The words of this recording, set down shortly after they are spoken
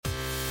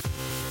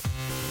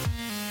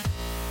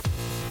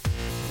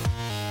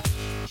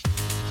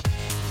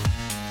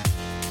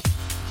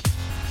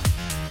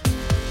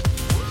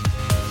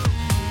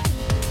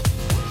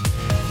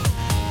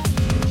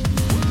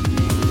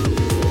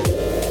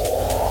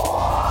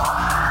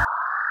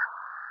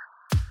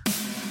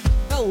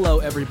Hello,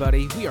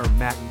 everybody. We are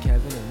Matt and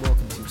Kevin, and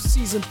welcome to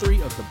Season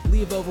 3 of the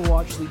Believe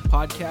Overwatch League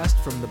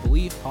podcast from the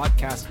Believe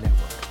Podcast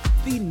Network,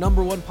 the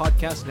 #1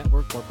 podcast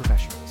network for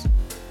professionals.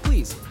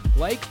 Please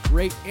like,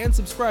 rate, and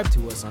subscribe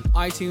to us on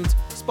iTunes,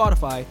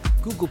 Spotify,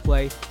 Google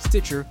Play,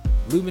 Stitcher,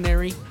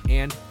 Luminary,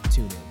 and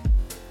TuneIn.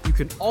 You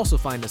can also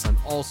find us on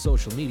all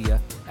social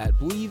media at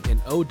Believe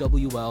in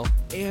OWL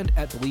and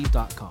at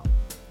Believe.com.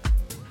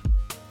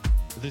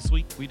 This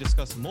week, we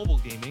discuss mobile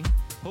gaming,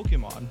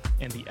 Pokemon,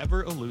 and the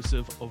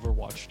ever-elusive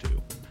Overwatch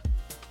 2.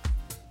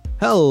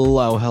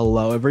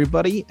 Hello,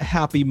 everybody.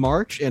 Happy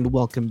March, and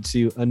welcome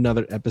to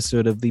another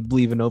episode of the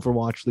Believe in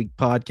Overwatch League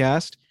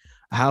podcast.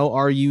 How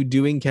are you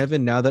doing,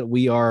 Kevin, now that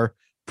we are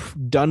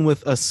done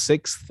with a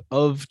sixth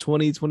of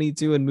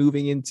 2022 and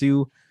moving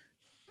into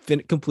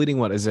completing,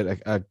 what is it,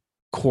 a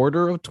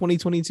quarter of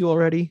 2022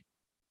 already?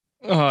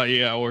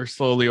 Yeah, we're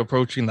slowly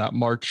approaching that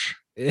March.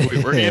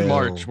 We're in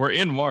March.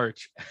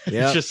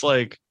 Yeah. It's just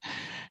like,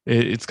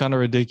 it's kind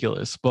of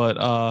ridiculous. But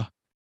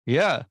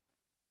yeah,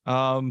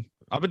 I've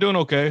been doing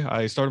okay.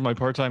 I started my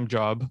part-time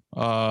job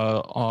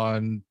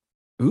on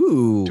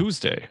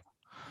Tuesday.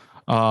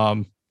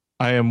 I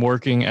am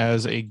working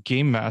as a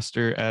game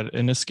master at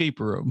an escape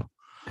room.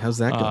 How's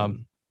that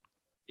going?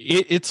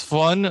 It's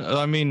fun.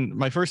 I mean,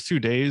 my first 2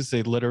 days,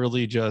 they've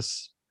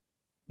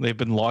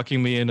been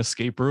locking me in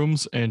escape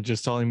rooms and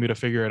just telling me to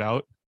figure it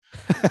out.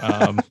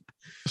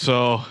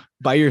 So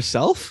by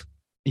yourself?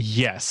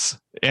 Yes,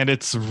 and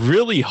it's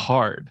really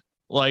hard.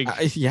 Like,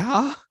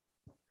 yeah.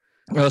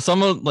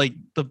 Some of like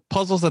the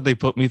puzzles that they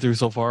put me through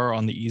so far are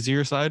on the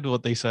easier side,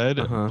 what they said.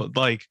 But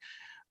like,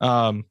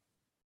 for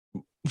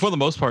the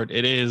most part,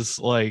 it is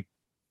like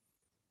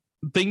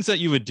things that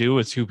you would do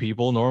with two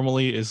people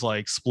normally is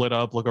like split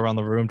up, look around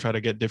the room, try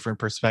to get different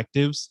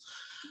perspectives.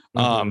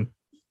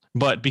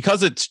 But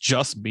because it's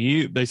just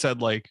me, they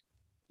said like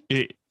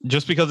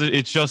just because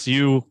it's just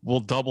you, will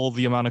double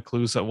the amount of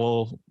clues that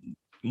will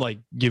like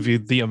give you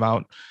the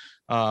amount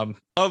of,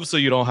 so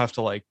you don't have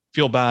to like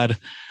feel bad.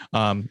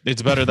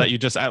 It's better that you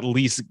just at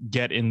least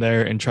get in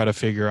there and try to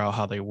figure out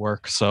how they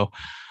work. So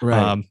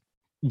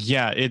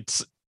yeah,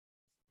 it's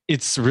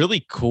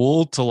really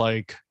cool to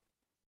like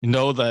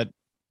know that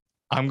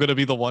I'm going to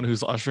be the one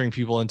who's ushering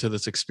people into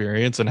this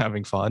experience and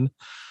having fun.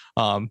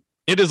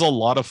 It is a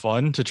lot of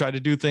fun to try to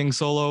do things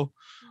solo.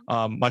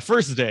 My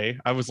first day,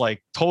 I was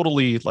like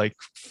totally like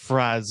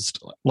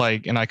frazzed,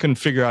 like, and I couldn't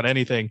figure out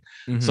anything.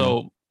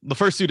 So the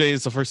first 2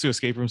 days, the first two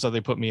escape rooms that they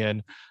put me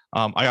in,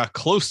 I got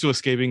close to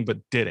escaping, but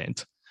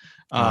didn't.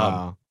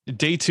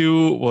 Day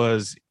 2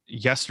 was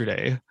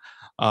yesterday.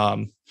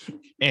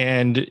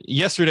 And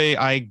yesterday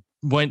I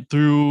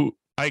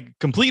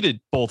completed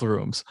both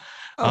rooms.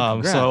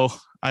 So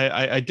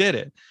I did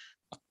it.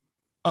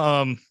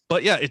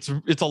 But yeah,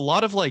 it's a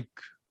lot of like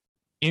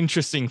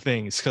interesting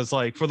things, because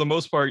like for the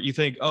most part you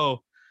think, oh,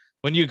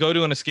 when you go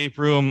to an escape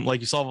room, like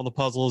you solve all the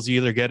puzzles,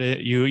 you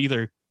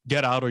either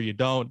get out or you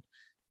don't,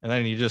 and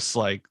then you just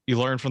like you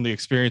learn from the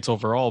experience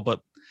overall. But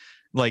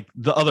like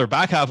the other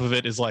back half of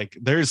it is like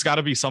there's got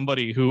to be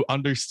somebody who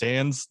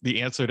understands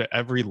the answer to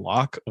every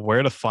lock,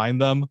 where to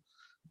find them,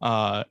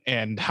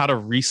 and how to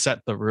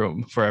reset the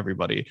room for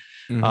everybody,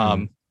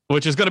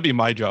 which is going to be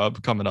my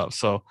job coming up.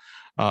 So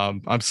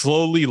I'm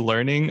slowly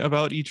learning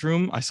about each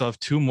room. I still have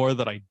 2 more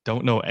that I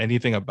don't know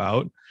anything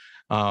about.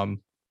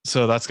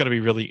 So that's going to be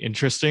really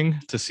interesting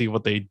to see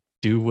what they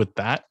do with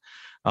that.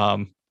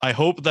 I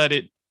hope that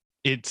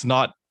it's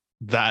not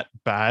that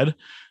bad,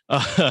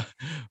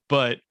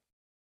 but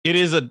it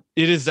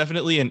is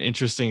definitely an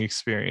interesting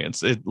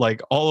experience. It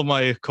like all of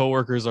my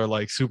coworkers are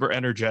like super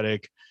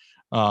energetic.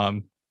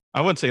 I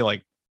wouldn't say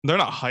like they're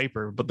not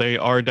hyper, but they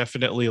are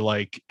definitely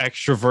like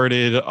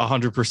extroverted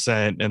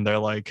 100%, and they're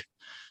like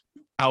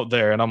out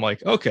there, and I'm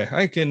like, okay,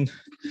 I can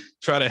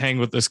try to hang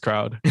with this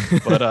crowd.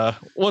 But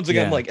once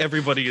again, like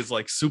everybody is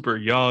like super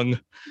young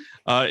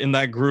in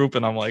that group,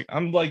 and I'm like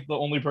the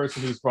only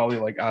person who's probably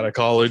like out of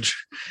college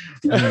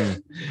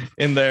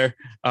in there,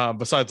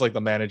 besides like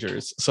the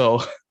managers.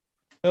 So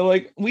they're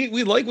like,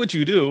 we like what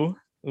you do.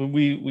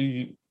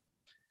 The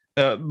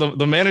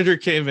manager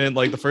came in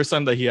like the first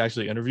time that he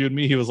actually interviewed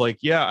me. He was like,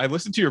 yeah, I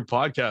listened to your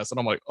podcast. And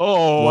I'm like,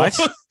 oh, what?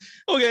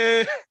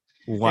 Okay,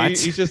 what?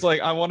 He's just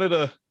like, I wanted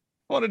to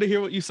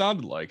hear what you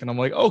sounded like. And I'm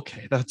like,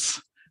 okay,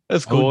 that's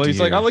cool. And he's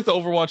like, I like the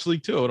Overwatch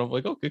League too. And I'm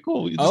like, okay,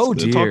 cool. We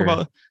just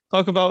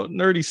talk about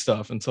nerdy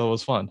stuff. And so it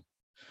was fun.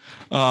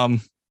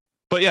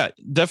 But yeah,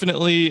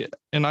 definitely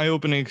an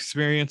eye-opening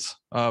experience.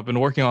 I've been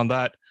working on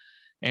that.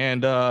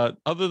 And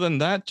other than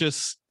that,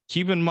 just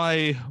keeping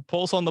my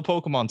pulse on the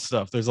Pokemon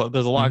stuff. There's a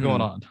lot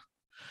going on.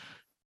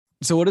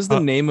 So what is the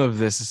name of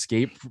this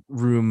escape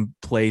room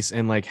place,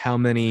 and like how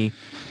many,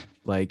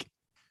 like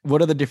what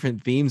are the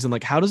different themes, and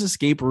like how does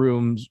escape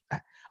rooms,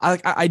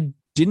 I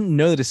didn't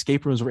know that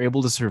escape rooms were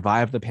able to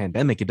survive the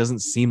pandemic. It doesn't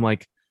seem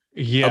like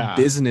a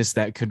business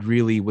that could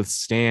really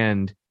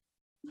withstand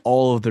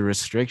all of the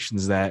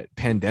restrictions that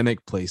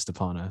pandemic placed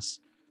upon us.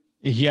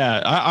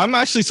 Yeah, I'm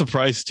actually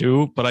surprised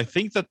too, but I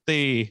think that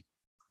they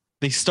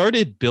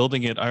started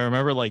building it. I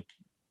remember like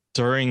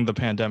during the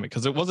pandemic,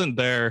 because it wasn't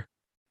there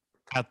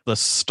at the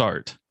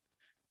start,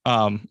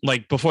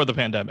 like before the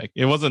pandemic.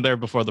 It wasn't there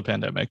before the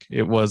pandemic.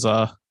 It was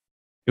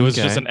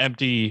just an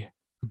empty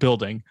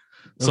building.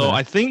 So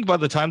I think by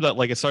the time that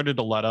like it started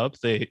to let up,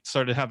 they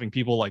started having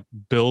people like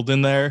build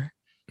in there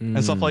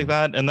and stuff like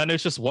that. And then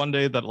it's just one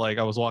day that like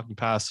I was walking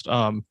past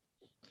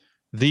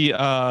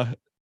the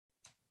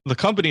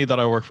company that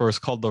I work for is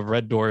called the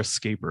Red Door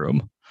Escape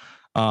Room.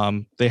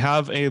 They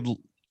have a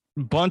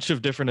bunch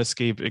of different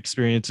escape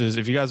experiences.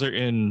 If you guys are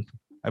in,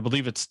 I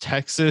believe it's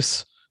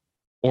Texas,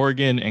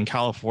 Oregon, and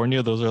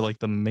California, those are like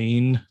the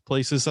main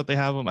places that they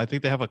have them. I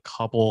think they have a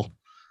couple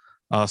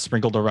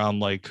sprinkled around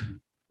like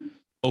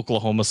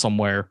Oklahoma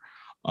somewhere.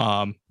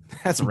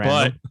 That's random.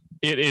 But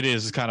it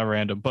is kind of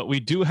random. But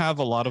we do have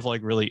a lot of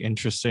like really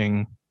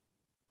interesting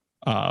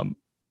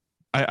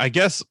I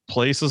guess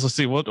places. Let's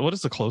see, what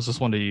is the closest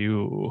one to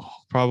you?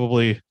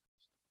 Probably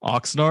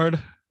Oxnard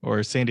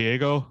or San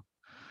Diego.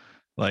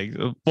 Like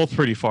both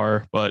pretty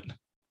far, but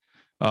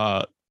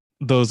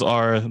those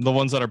are the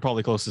ones that are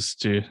probably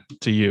closest to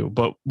you.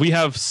 But we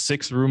have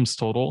 6 rooms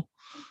total.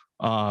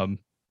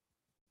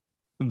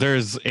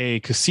 There's a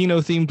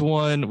casino themed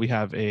one. We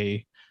have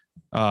a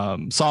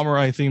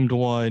samurai themed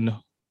one,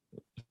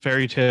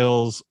 fairy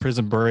tales,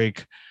 prison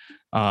break,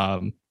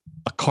 a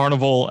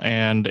carnival,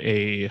 and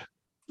a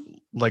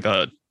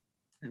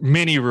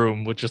mini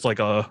room, which is like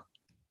a,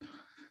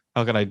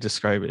 how can I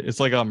describe it? It's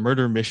like a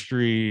murder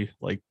mystery,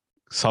 like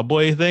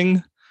subway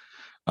thing.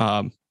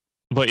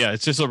 But yeah,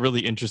 it's just a really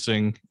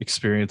interesting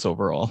experience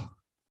overall.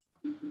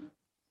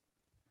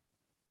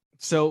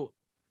 So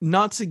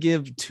not to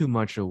give too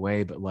much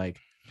away, but like,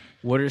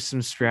 what are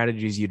some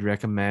strategies you'd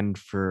recommend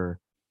for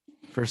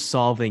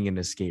solving an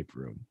escape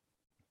room?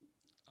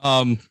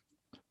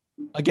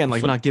 Again,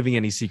 like not giving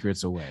any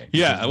secrets away.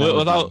 Yeah,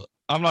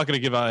 I'm not going to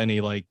give out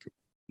any like,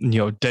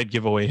 dead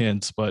giveaway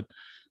hints, but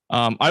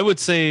I would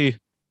say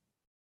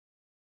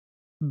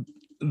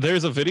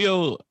there's a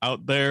video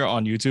out there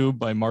on YouTube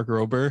by Mark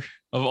Rober,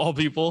 of all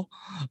people,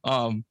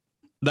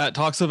 that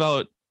talks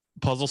about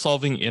puzzle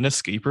solving in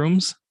escape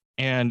rooms,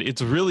 and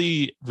it's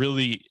really,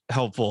 really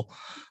helpful.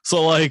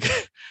 So like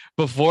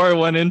before I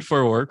went in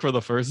for work for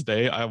the first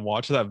day, I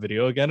watched that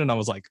video again and I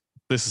was like,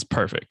 this is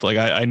perfect. Like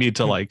I need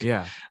to like,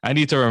 I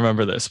need to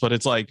remember this. But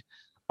it's like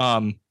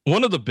one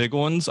of the big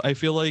ones I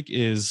feel like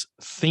is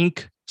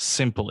think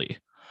simply.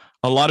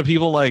 A lot of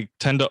people like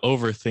tend to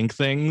overthink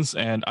things,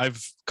 and I've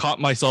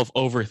caught myself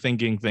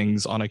overthinking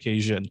things on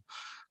occasion.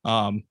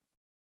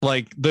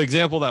 Like the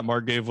example that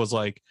Mark gave was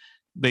like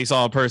they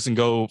saw a person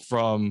go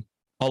from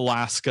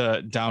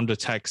Alaska down to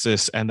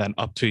Texas and then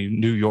up to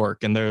New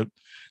York, and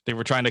they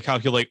were trying to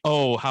calculate,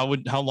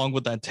 how long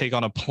would that take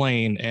on a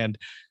plane, and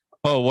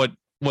what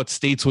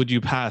states would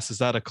you pass? Is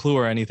that a clue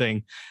or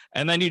anything?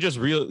 And then you just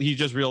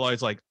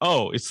realize like,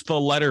 it's the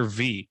letter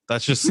V.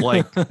 That's just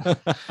like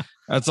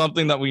that's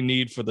something that we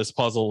need for this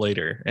puzzle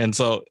later. And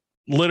so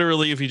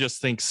literally, if you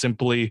just think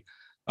simply,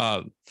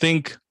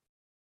 think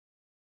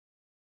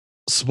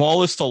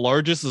smallest to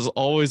largest is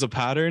always a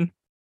pattern,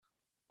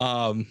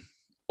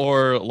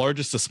 or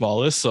largest to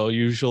smallest. So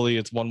usually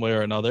it's one way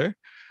or another.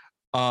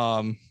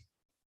 Let's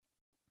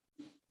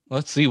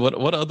see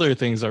what other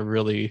things are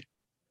really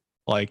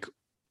like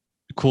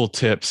cool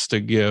tips to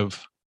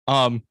give.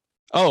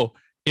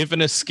 If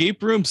an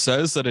escape room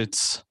says that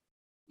it's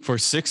for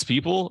 6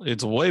 people,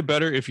 it's way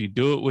better if you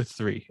do it with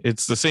 3.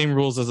 It's the same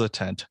rules as a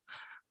tent.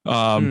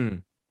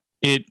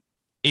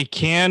 It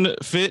can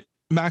fit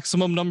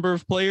maximum number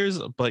of players,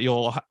 but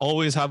you'll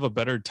always have a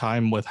better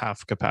time with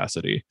half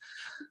capacity.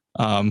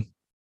 That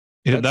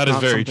is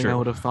very true. I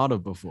would have thought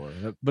of before,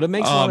 but it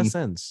makes a lot of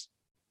sense.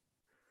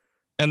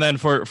 And then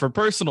for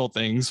personal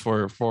things,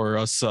 for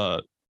us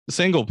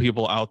single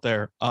people out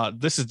there,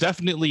 this is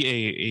definitely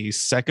a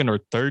second or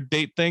third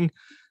date thing.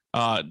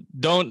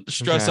 Don't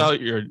stress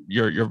out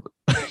your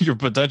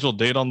potential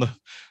date on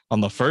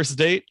the first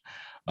date.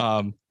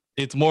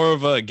 It's more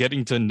of a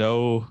getting to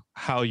know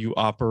how you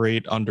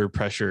operate under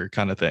pressure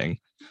kind of thing.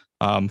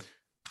 And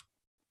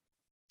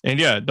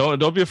yeah,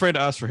 don't be afraid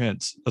to ask for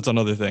hints. That's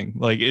another thing.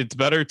 Like it's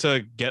better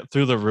to get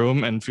through the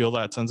room and feel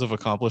that sense of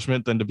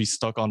accomplishment than to be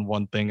stuck on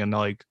one thing and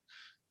like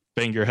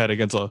bang your head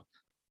against a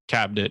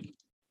cabinet.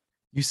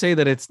 You say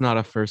that it's not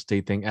a first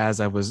date thing,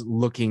 as I was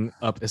looking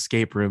up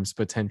escape rooms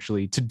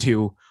potentially to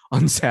do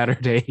on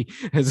Saturday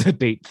as a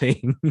date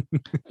thing.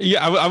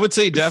 Yeah, I would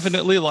say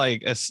definitely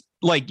like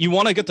you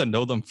want to get to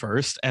know them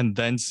first and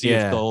then see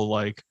if they'll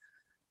like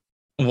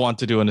want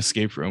to do an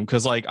escape room.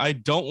 Because like I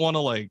don't want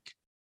to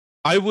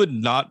I would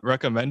not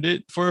recommend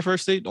it for a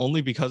first date,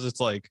 only because it's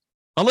like,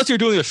 unless you're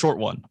doing a short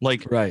one,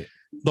 like right.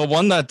 The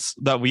one that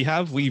we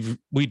have, we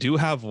do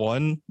have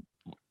one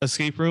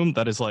escape room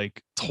that is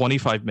like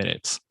 25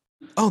 minutes.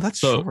 Oh, that's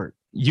short.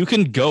 You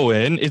can go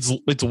in.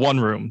 It's one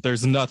room.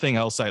 There's nothing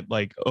else that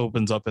like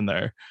opens up in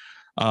there.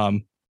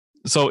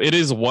 So it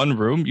is one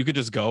room. You could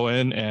just go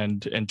in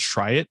and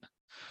try it.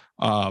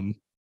 And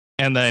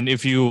then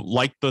if you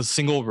like the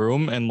single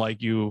room and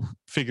like you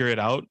figure it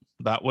out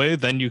that way,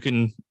 then you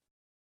can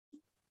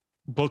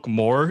book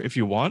more if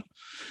you want.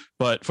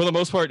 But for the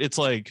most part, it's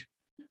like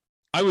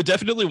I would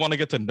definitely want to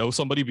get to know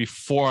somebody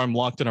before I'm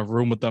locked in a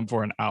room with them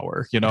for an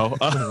hour,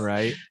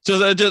 Right.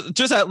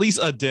 Just at least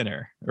a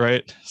dinner,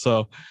 right?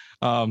 So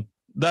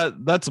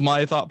that's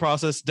my thought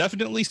process.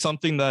 Definitely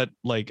something that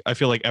like I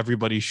feel like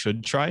everybody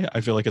should try.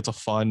 I feel like it's a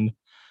fun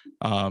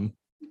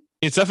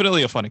it's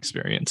definitely a fun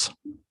experience.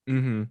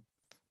 Mm-hmm.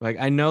 Like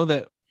I know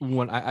that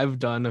when I've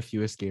done a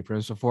few escape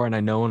rooms before, and I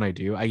know when I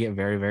do, I get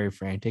very, very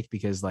frantic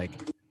because like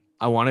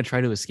I want to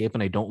try to escape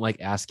and I don't like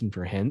asking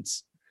for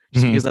hints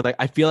just because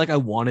I feel like I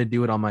want to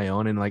do it on my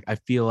own, and like I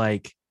feel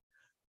like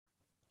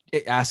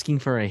asking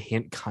for a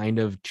hint kind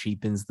of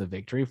cheapens the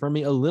victory for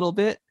me a little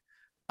bit.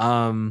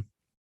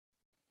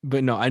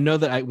 But no, I know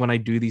that when I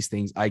do these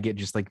things, I get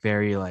just like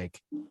very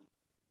like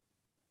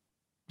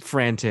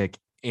frantic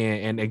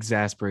and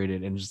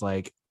exasperated, and just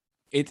like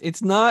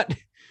it's not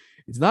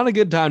a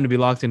good time to be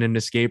locked in an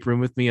escape room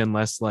with me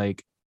unless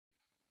like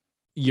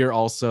you're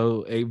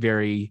also a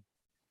very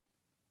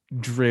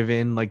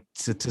driven like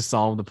to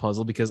solve the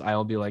puzzle, because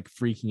I'll be like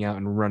freaking out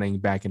and running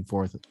back and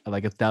forth at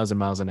like 1,000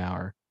 miles an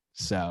hour.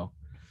 So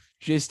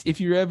just if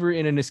you're ever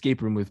in an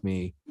escape room with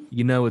me,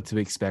 you know what to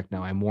expect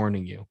now. I'm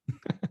warning you.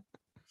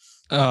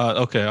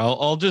 Okay,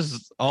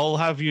 I'll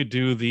have you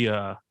do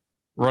the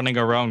running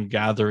around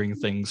gathering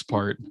things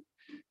part.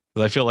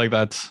 I feel like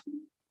that's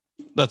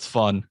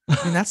fun.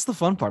 And that's the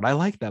fun part. I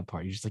like that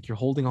part. You're just like you're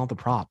holding all the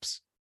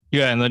props.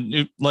 Yeah, and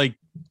then like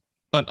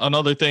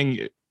another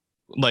thing,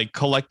 like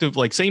collective,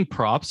 like same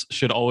props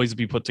should always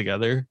be put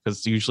together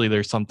because usually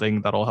there's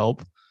something that'll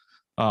help.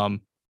 A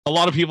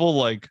lot of people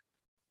like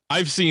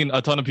I've seen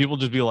a ton of people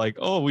just be like,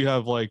 oh, we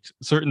have like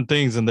certain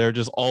things, and they're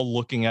just all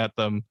looking at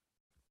them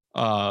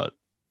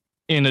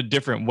in a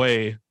different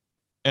way.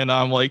 And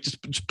I'm like,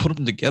 just put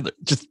them together.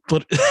 Just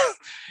put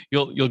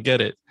you'll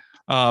get it.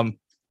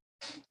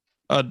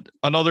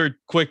 Another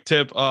quick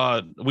tip,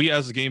 we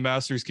as game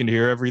masters can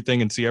hear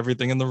everything and see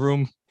everything in the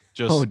room.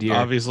 Just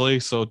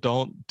obviously, so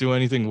don't do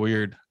anything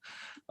weird.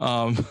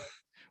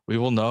 We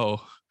will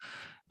know.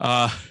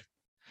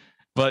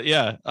 But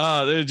yeah,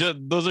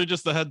 those are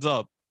just the heads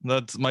up.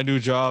 That's my new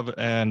job,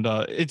 and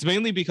it's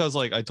mainly because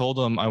like I told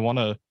them I want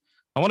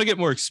to get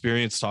more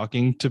experience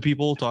talking to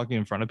people, talking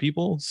in front of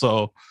people.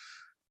 So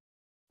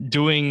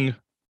doing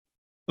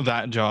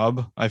that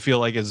job, I feel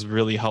like is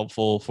really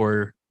helpful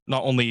for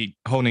not only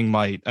honing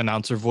my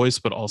announcer voice,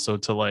 but also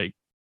to like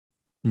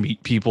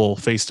meet people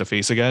face to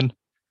face again.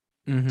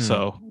 Mm-hmm.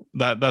 So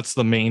that's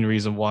the main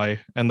reason why.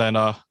 And then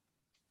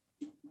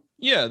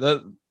yeah,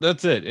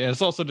 that's it. And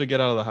it's also to get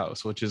out of the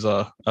house, which is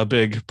a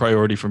big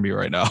priority for me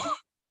right now.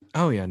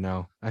 Oh yeah,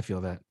 no, I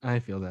feel that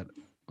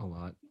a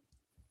lot.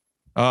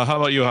 How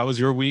about you? How was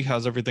your week?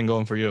 How's everything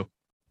going for you?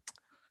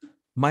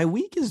 My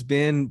week has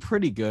been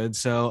pretty good.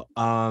 So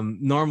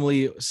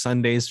normally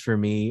Sundays for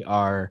me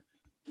are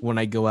when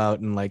I go out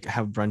and like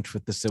have brunch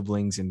with the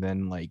siblings and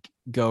then like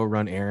go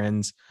run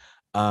errands.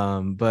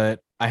 But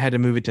I had to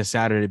move it to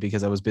Saturday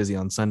because I was busy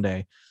on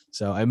Sunday.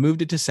 So I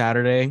moved it to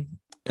Saturday.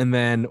 And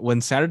then when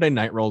Saturday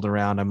night rolled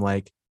around, I'm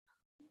like,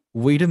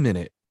 wait a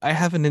minute, I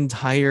have an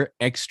entire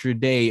extra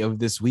day of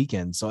this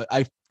weekend. So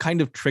I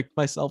kind of tricked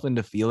myself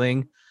into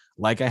feeling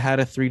like I had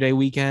a 3-day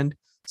weekend.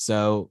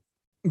 So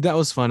that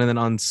was fun. And then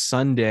on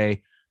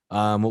Sunday,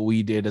 what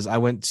we did is I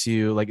went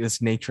to like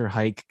this nature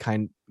hike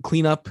kind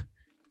cleanup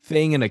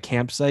thing in a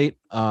campsite.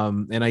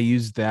 And I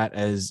used that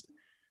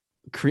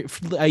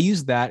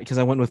because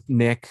I went with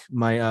Nick,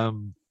 my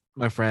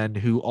friend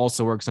who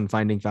also works on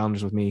Finding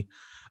Founders with me.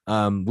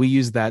 We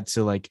use that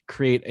to like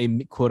create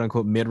a quote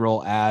unquote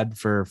mid-roll ad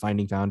for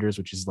Finding Founders,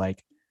 which is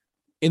like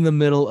in the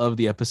middle of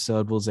the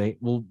episode.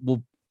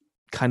 We'll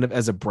kind of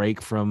as a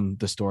break from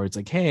the story. It's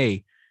like,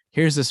 hey,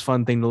 here's this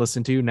fun thing to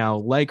listen to. Now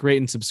like, rate,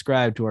 and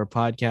subscribe to our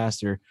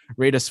podcast, or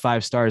rate us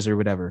 5 stars or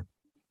whatever.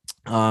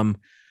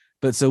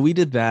 But so we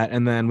did that,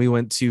 and then we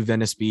went to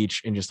Venice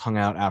Beach and just hung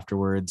out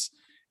afterwards.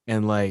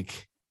 And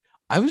like,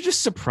 I was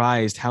just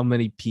surprised how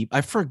many people.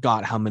 I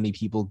forgot how many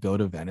people go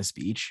to Venice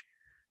Beach,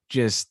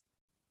 just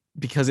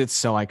because it's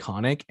so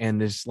iconic, and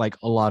there's like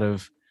a lot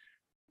of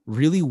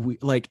really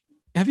like.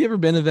 Have you ever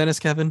been to Venice,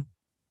 Kevin?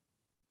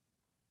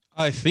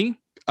 I think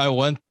I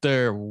went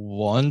there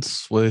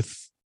once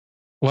with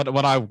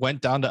when I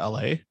went down to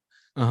LA.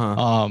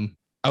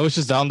 I was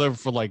just down there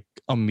for like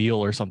a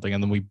meal or something,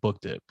 and then we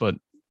booked it. But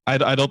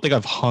I don't think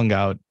I've hung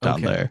out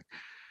down there.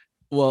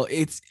 Well,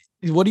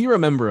 what do you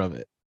remember of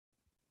it?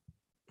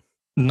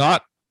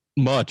 Not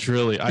much,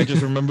 really. I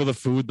just remember the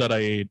food that I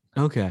ate.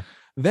 Okay.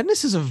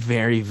 Venice is a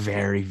very,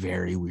 very,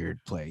 very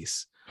weird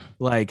place.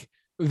 Like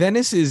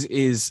Venice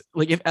is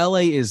like, if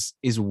LA is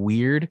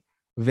weird,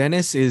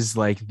 Venice is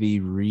like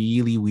the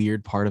really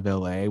weird part of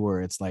LA,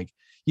 where it's like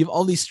you have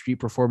all these street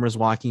performers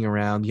walking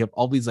around. You have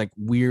all these like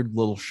weird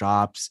little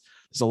shops.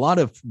 There's a lot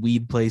of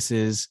weed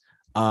places.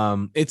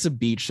 It's a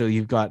beach, so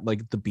you've got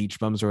like the beach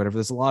bums or whatever.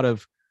 There's a lot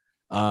of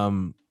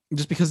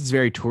just because it's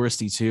very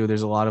touristy too,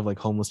 there's a lot of like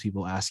homeless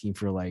people asking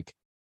for like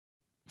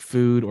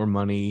food or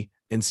money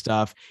and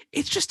stuff.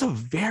 It's just a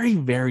very,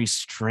 very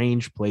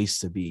strange place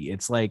to be.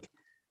 It's like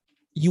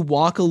you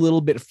walk a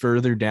little bit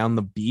further down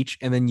the beach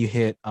and then you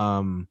hit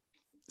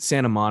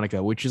Santa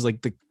Monica, which is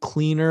like the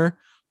cleaner,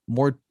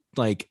 more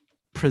like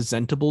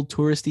presentable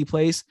touristy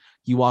place.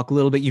 You walk a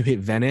little bit, you hit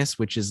Venice,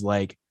 which is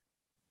like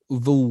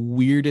the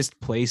weirdest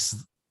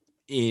place,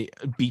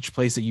 beach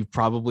place that you've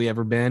probably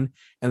ever been.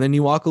 And then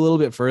you walk a little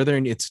bit further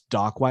and it's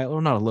Dockweiler,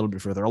 or not a little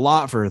bit further, a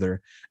lot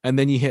further. And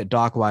then you hit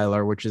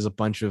Dockweiler, which is a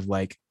bunch of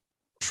like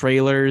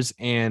trailers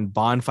and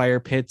bonfire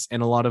pits.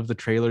 And a lot of the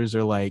trailers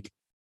are like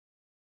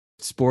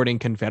sporting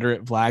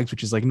Confederate flags,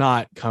 which is like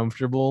not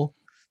comfortable,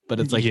 but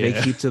it's like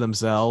they keep to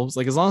themselves.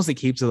 Like as long as they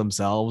keep to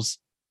themselves,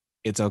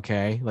 it's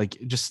okay. Like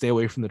just stay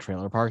away from the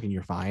trailer park and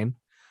you're fine.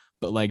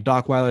 But like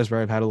Dockweiler is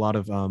where I've had a lot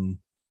of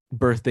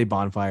birthday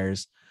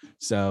bonfires.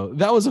 So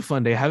that was a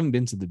fun day. I haven't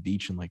been to the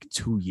beach in like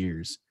 2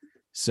 years.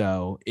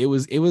 So it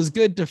was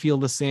good to feel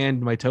the sand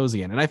in my toes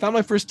again. And I found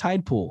my first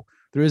tide pool.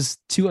 There was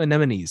 2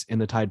 anemones in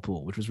the tide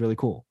pool, which was really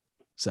cool.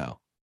 So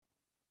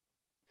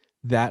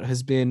that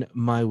has been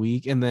my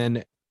week. And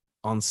then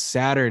on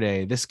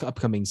Saturday, this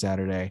upcoming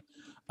Saturday,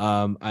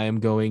 I am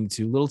going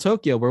to Little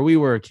Tokyo where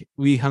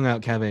we hung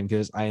out, Kevin,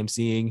 because I am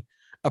seeing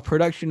a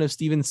production of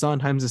Stephen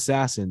Sondheim's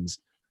Assassins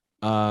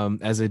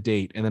as a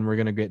date, and then we're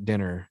gonna get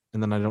dinner,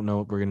 and then I don't know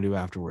what we're gonna do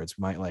afterwards.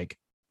 We might like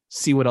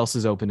see what else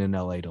is open in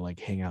LA to like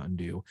hang out and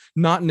do.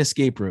 Not an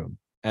escape room,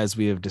 as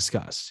we have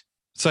discussed.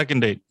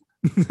 Second date.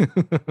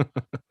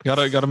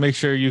 gotta make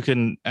sure you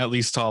can at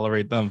least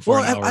tolerate them for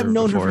an hour. I've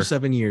known before. her for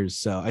 7 years,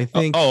 so I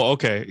think. Oh,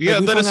 okay. Yeah,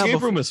 then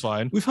escape room is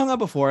fine. We've hung out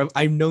before.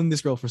 I've known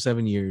this girl for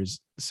 7 years,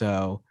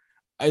 so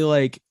I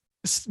like.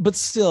 But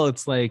still,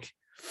 it's like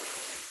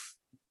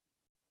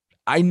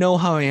I know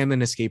how I am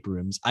in escape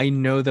rooms. I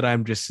know that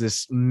I'm just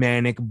this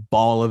manic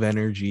ball of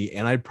energy,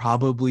 and I'd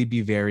probably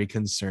be very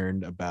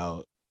concerned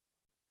about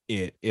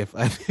it if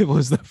it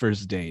was the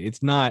first date.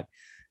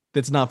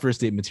 That's not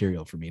first date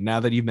material for me. Now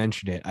that you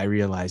mentioned it, I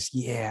realize,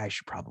 yeah, I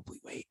should probably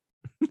wait.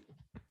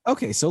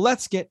 Okay, so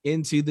let's get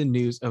into the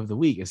news of the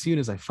week. As soon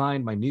as I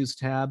find my news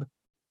tab,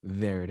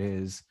 there it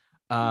is.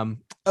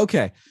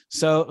 Okay,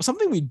 so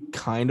something we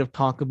kind of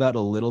talk about a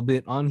little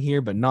bit on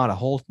here, but not a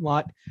whole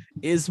lot,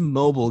 is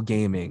mobile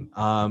gaming.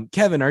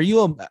 Kevin,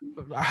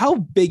 how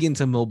big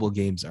into mobile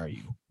games are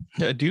you?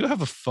 Do you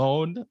have a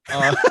phone?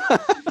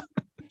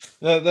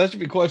 That should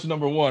be question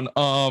number one.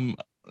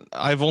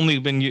 I've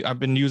been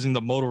using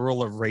the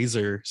Motorola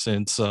Razr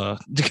since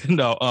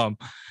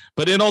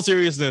but in all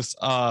seriousness,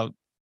 I'm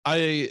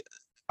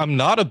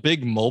not a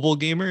big mobile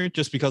gamer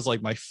just because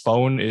like my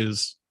phone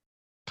is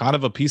kind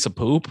of a piece of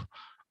poop.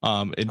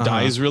 It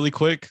dies really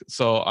quick,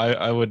 so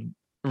I would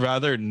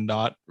rather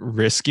not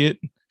risk it.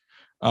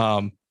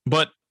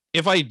 But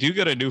if I do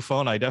get a new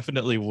phone, I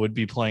definitely would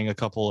be playing a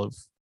couple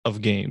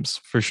of games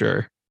for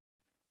sure.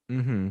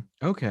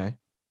 Okay.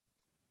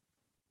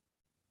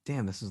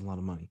 Damn, this is a lot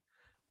of money.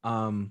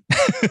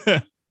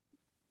 Yeah,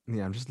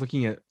 I'm just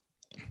looking at.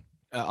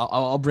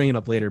 I'll bring it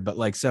up later, but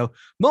like, so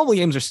mobile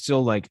games are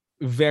still like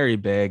very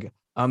big.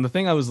 The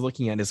thing I was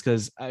looking at is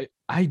because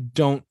I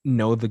don't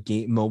know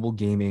the mobile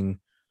gaming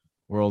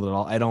world at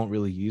all. I don't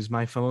really use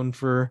my phone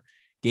for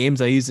games.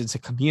 I use it to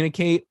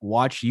communicate,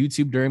 watch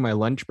YouTube during my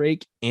lunch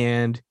break,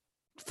 and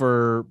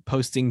for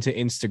posting to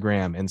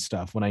Instagram and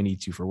stuff when I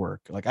need to for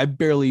work. Like I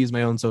barely use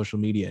my own social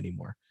media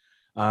anymore.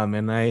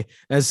 And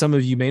as some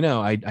of you may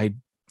know,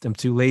 I'm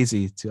too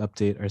lazy to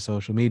update our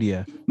social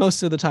media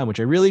most of the time, which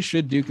I really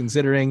should do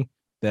considering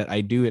that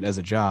I do it as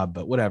a job,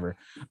 but whatever.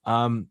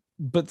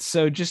 But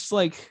so just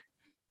to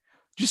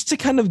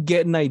kind of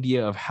get an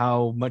idea of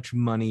how much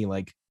money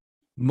like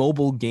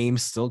mobile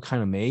games still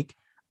kind of make.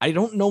 I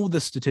don't know the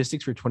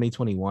statistics for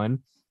 2021,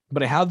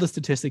 but I have the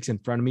statistics in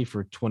front of me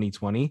for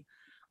 2020.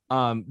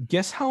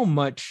 Guess how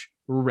much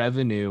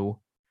revenue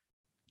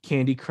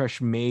Candy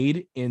Crush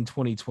made in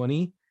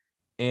 2020?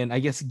 And I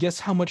guess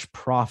how much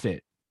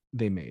profit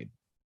they made.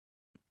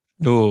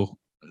 Oh,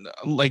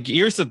 like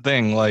here's the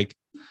thing, like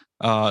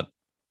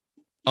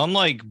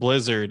unlike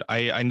Blizzard,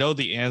 I know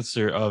the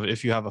answer of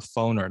if you have a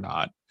phone or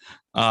not.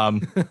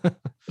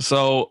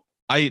 So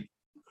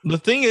the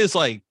thing is,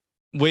 like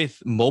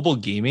with mobile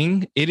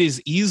gaming, it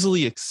is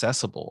easily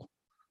accessible,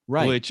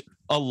 right? Which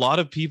a lot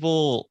of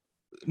people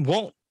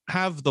won't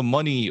have the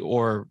money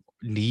or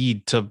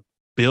need to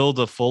build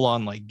a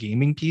full-on like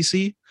gaming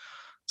PC.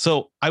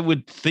 So I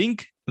would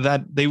think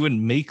that they would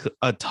make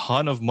a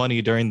ton of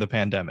money during the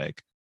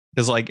pandemic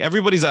because like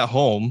everybody's at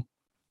home.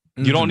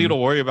 You don't need to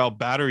worry about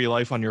battery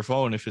life on your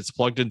phone if it's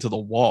plugged into the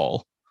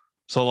wall.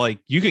 So like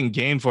you can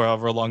game for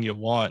however long you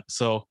want.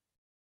 So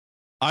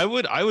I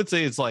would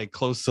say it's like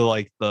close to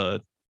like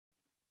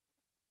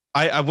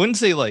I wouldn't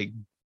say like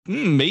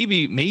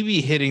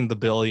maybe hitting the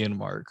billion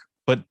mark,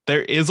 but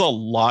there is a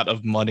lot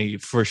of money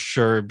for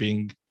sure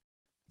being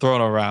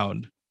thrown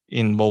around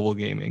in mobile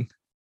gaming.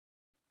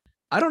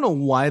 I don't know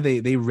why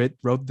they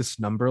wrote this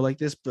number like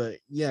this, but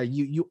yeah,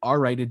 you are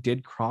right. It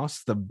did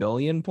cross the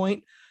billion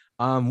point.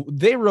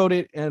 They wrote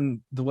it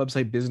in the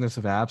website Business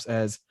of Apps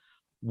as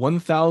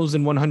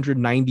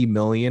 1,190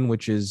 million,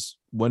 which is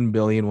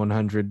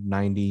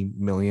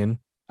 1,190,000,000.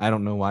 I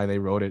don't know why they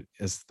wrote it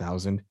as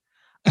 1,000.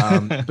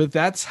 But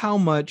that's how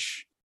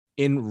much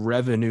in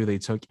revenue they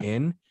took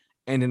in.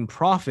 and in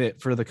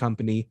profit for the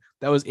company,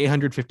 that was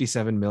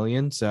 857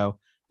 million. So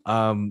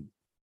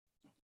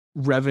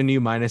revenue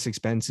minus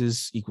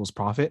expenses equals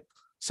profit.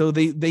 So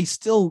they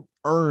still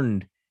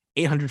earned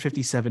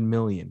 857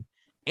 million.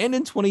 And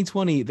in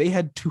 2020, they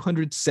had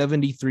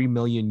 273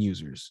 million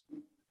users.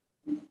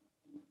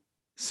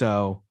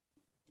 So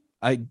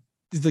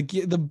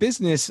the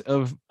business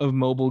of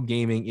mobile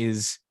gaming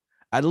is,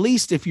 at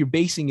least if you're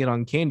basing it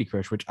on Candy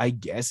Crush, which I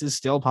guess is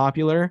still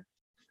popular,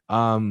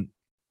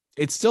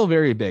 it's still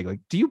very big. Like,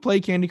 do you play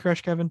Candy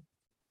Crush, Kevin?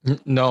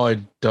 No, I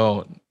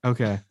don't.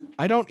 Okay.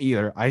 I don't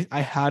either.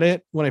 I had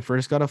it when I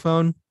first got a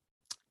phone,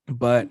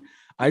 but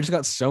I just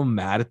got so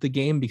mad at the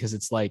game because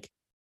it's like,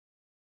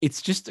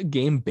 it's just a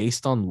game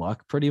based on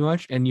luck pretty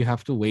much, and you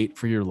have to wait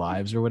for your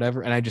lives or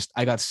whatever. And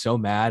I got so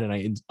mad and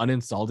I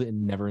uninstalled it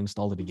and never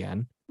installed it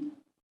again.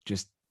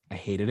 Just, I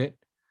hated it.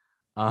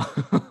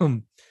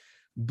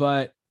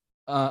 But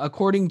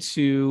according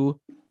to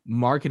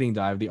Marketing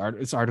Dive,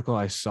 this article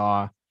I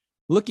saw,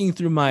 looking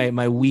through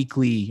my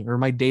weekly or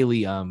my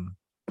daily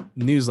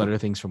newsletter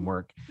things from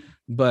work,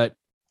 but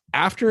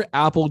after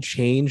Apple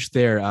changed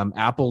their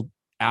Apple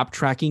app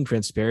tracking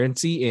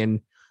transparency in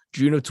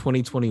June of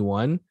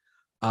 2021,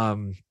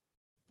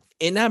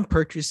 in-app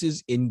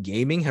purchases in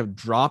gaming have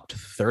dropped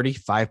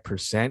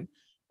 35%,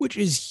 which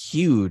is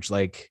huge.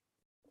 Like,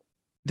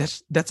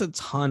 that's a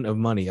ton of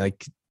money.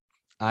 Like,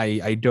 I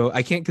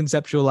can't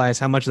conceptualize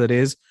how much that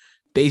is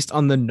based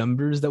on the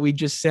numbers that we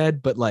just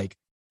said, but like,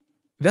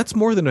 that's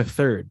more than a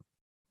third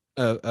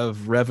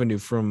of revenue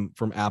from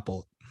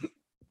Apple.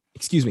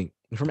 Excuse me,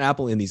 from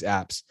Apple in these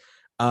apps.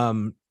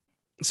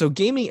 So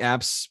gaming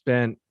apps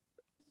spent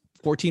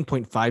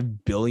 $14.5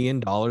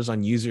 billion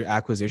on user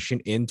acquisition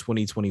in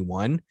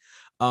 2021.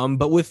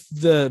 But with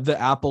the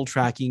Apple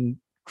tracking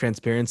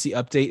transparency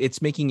update,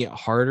 it's making it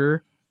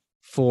harder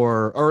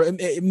or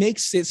it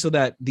makes it so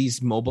that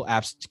these mobile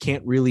apps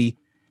can't really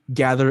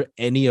gather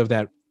any of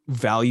that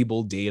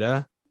valuable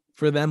data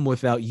for them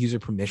without user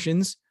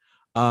permissions.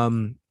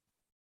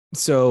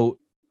 So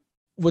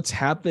what's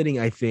happening,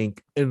 I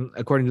think, and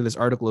according to this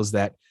article, is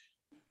that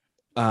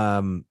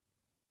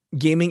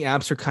gaming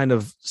apps are kind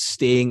of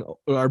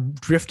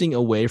drifting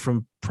away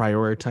from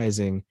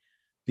prioritizing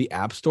the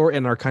App Store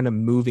and are kind of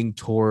moving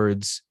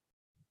towards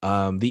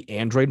the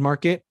Android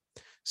market.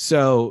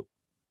 So,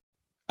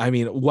 I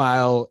mean,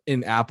 while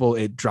in Apple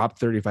it dropped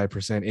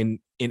 35%,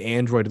 in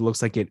Android it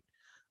looks like it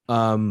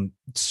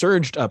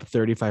surged up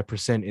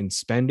 35% in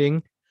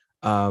spending.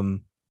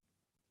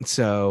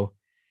 So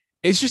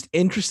it's just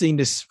interesting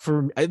this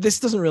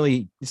doesn't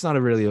really, it's not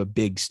really a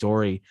big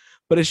story,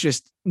 but it's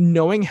just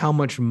knowing how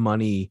much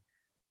money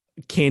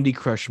Candy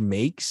Crush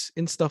makes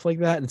and stuff like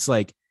that. It's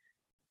like,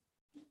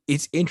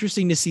 it's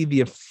interesting to see the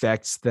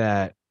effects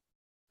that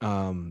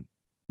the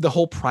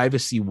whole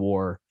privacy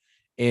war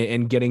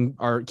and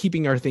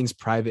keeping our things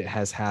private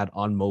has had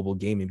on mobile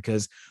gaming.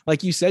 Because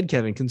like you said,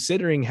 Kevin,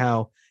 considering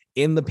how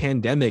in the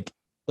pandemic,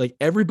 like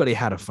everybody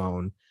had a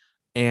phone,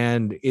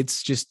 and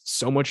it's just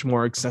so much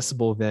more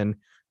accessible than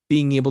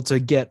being able to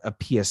get a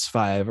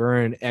PS5 or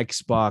an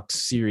Xbox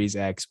Series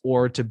X,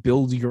 or to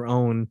build your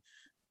own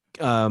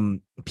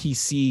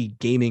PC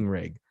gaming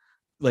rig.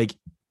 Like,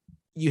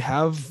 you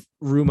have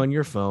room on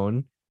your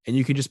phone and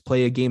you can just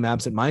play a game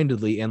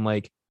absentmindedly. And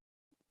like,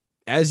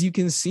 as you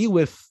can see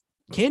with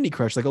Candy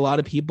Crush, like a lot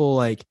of people,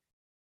 like,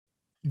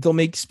 they'll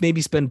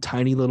maybe spend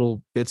tiny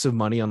little bits of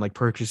money on like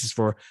purchases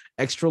for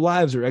extra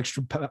lives or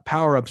extra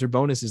power-ups or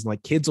bonuses. And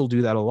like, kids will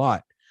do that a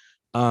lot.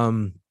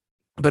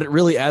 But it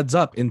really adds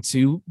up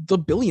into the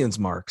billions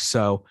mark.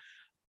 So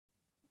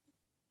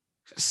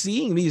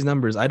seeing these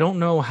numbers, I don't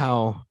know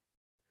how,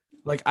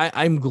 like,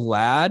 I'm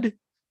glad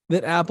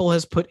that Apple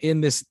has put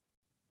in this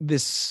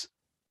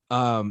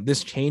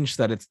change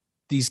that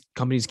these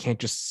companies can't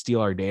just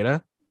steal our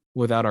data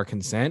without our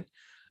consent.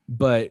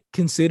 But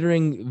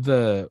considering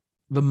the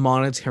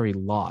monetary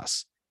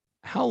loss,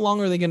 how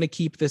long are they going to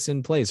keep this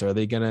in place? Are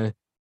they going to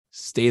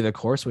stay the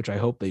course, which I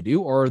hope they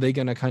do, or are they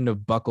going to kind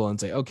of buckle and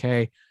say,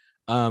 okay,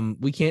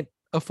 we can't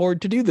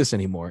afford to do this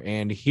anymore,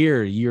 and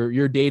here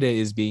your data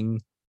is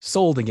being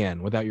sold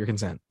again without your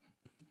consent?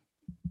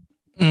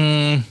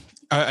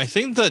 I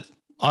think that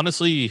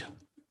honestly,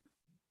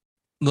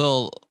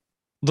 they'll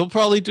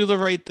probably do the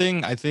right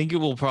thing. I think it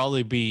will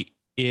probably be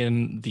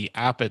in the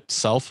app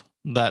itself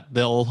that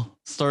they'll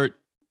start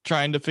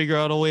trying to figure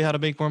out a way how to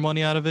make more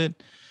money out of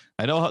it.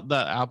 I know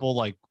that Apple,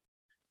 like,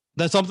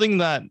 that's something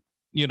that,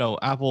 you know,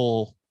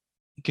 Apple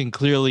can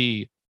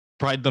clearly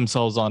pride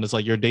themselves on, is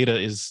like, your data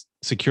is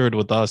secured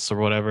with us or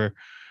whatever.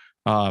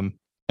 And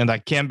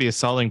that can be a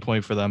selling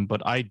point for them,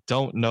 but I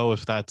don't know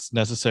if that's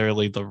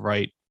necessarily the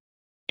right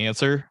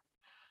answer.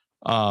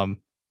 And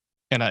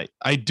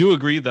I do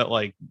agree that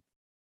like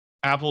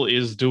Apple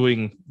is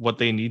doing what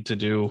they need to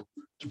do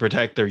to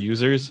protect their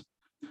users,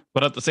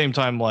 but at the same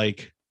time,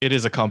 like, it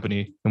is a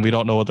company and we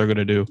don't know what they're going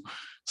to do.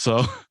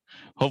 So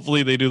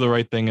hopefully they do the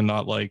right thing and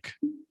not like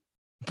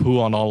poo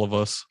on all of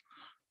us.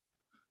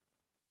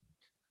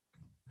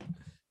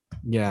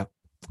 Yeah.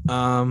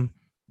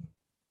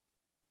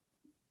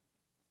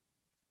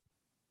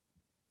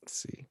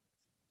 Let's see.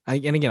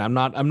 And again,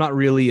 I'm not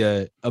really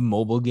a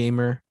mobile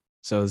gamer,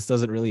 so this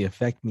doesn't really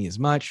affect me as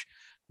much.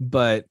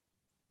 But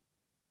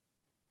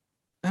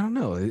I don't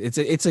know.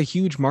 It's a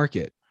huge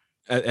market,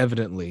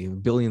 evidently,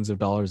 billions of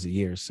dollars a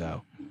year.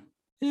 So,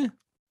 yeah.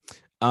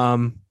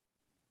 All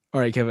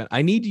right, Kevin.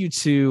 I need you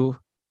to.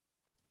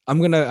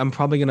 I'm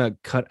probably gonna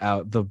cut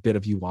out the bit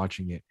of you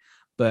watching it,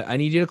 but I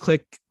need you to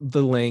click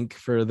the link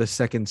for the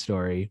second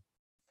story.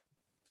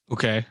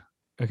 Okay.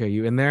 Okay,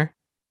 you in there?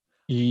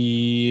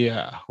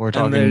 Yeah, we're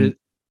talking.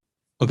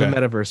 The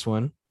metaverse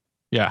one.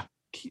 Yeah.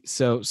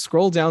 So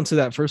scroll down to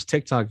that first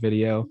TikTok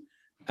video,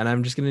 and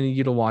I'm just gonna need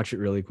you to watch it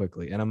really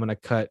quickly, and I'm gonna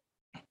cut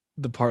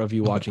the part of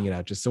you watching it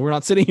out, just so we're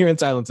not sitting here in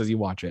silence as you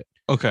watch it.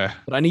 Okay.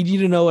 But I need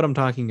you to know what I'm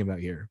talking about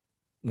here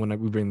when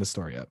we bring the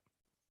story up.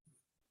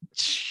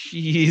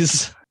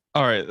 Jeez.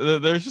 All right.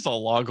 There's just a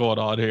lot going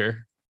on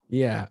here.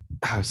 Yeah.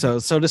 So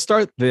to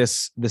start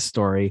this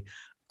story,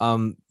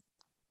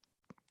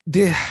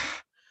 the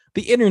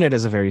internet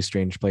is a very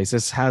strange place.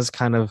 This has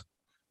kind of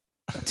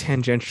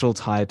tangential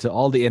tie to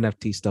all the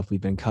NFT stuff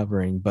we've been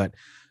covering, but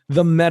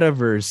the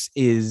metaverse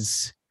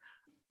is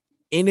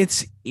in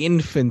its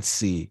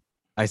infancy,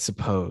 I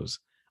suppose.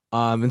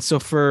 And so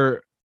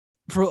for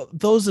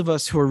those of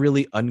us who are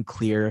really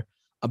unclear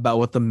about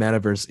what the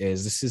metaverse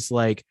is, this is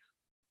like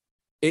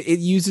it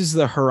uses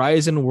the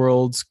Horizon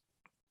Worlds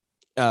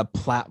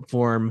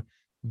platform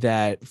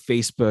that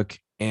Facebook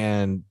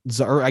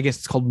or I guess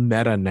it's called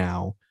Meta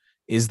now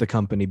is the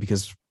company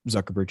because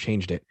Zuckerberg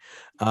changed it.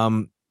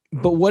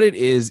 But what it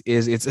is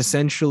it's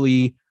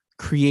essentially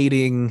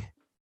creating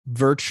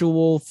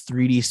virtual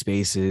 3D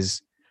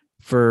spaces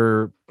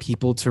for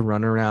people to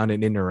run around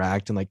and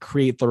interact and like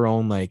create their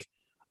own, like,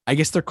 I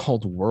guess they're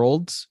called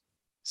worlds.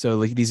 So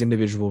like these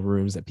individual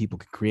rooms that people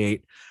can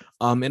create.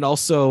 And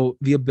also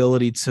the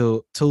ability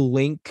to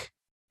link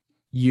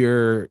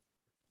your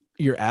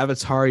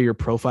avatar, your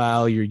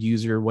profile, your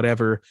user,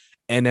 whatever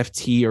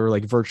NFT or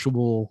like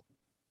virtual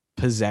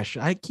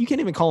possession. You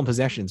can't even call them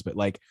possessions, but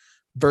like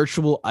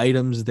virtual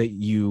items that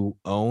you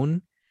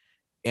own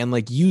and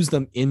like use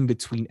them in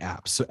between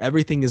apps. So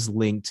everything is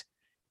linked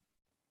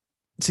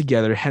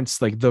together,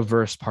 hence like the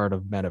verse part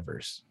of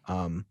metaverse.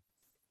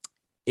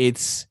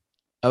 It's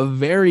a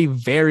very,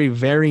 very,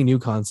 very new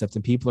concept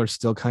and people are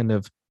still kind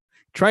of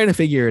trying to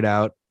figure it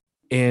out.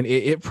 And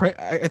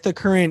at the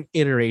current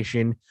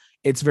iteration,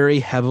 it's very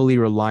heavily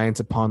reliant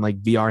upon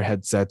like VR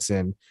headsets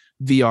and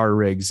VR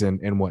rigs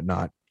and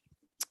whatnot.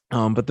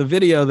 But the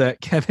video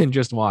that Kevin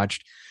just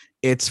watched,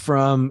 it's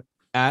from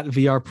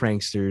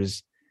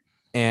 @VRPranksters,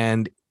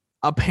 and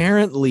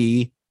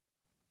apparently,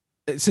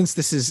 since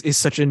this is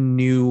such a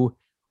new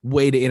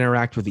way to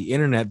interact with the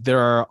internet,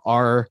 there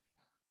are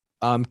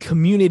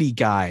community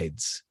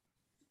guides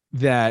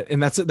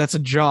and that's a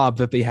job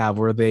that they have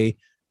where they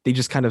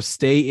just kind of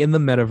stay in the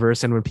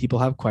metaverse, and when people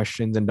have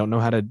questions and don't know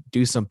how to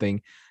do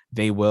something,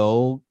 they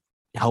will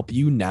help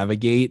you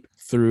navigate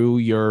through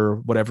your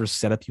whatever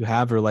setup you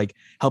have or like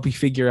help you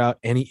figure out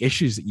any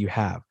issues that you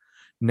have.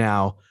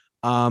 Now,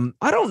 I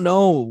don't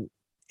know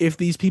if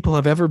these people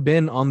have ever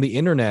been on the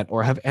internet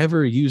or have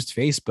ever used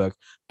Facebook,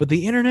 but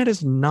the internet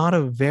is not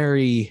a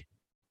very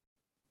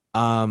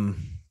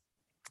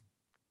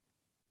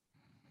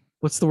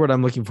what's the word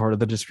I'm looking for to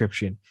the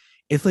description?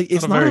 It's like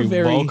it's not a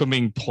very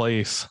welcoming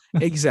place.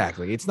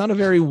 Exactly. It's not a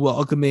very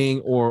welcoming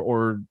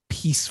or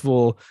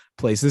peaceful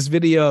place. This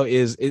video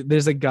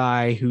there's a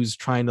guy who's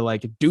trying to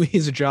like do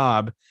his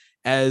job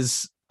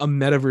as a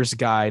metaverse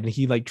guide, and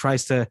he like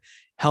tries to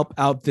help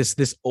out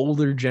this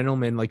older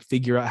gentleman like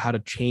figure out how to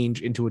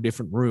change into a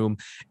different room.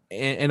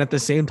 And at the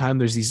same time,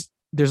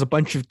 there's a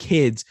bunch of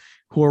kids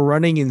who are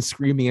running and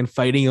screaming and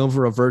fighting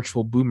over a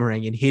virtual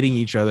boomerang and hitting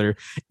each other.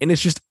 And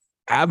it's just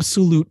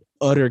absolute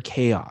utter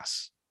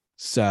chaos.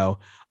 So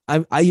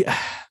the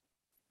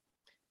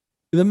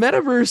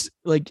metaverse,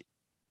 like,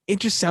 it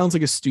just sounds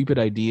like a stupid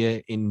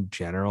idea in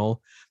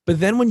general. But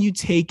then when you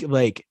take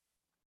like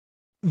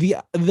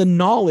the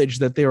knowledge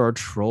that there are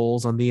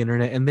trolls on the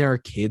internet and there are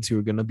kids who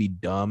are going to be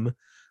dumb,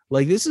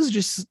 like this is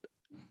just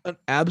an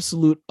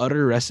absolute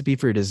utter recipe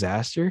for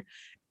disaster.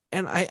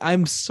 And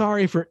I'm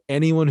sorry for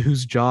anyone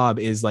whose job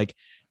is like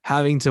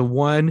having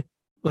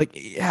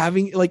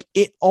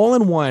it all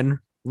in one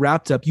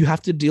wrapped up. You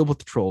have to deal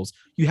with trolls.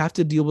 You have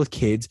to deal with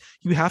kids.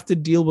 You have to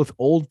deal with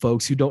old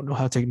folks who don't know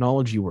how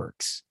technology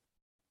works.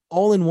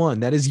 All in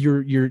one. That is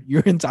your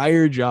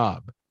entire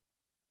job.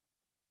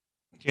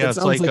 Yeah, it's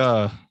like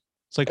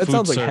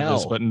food service,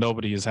 hell. But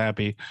nobody is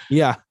happy.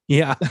 Yeah.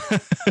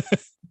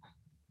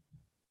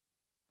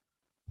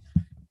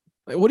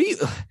 What do you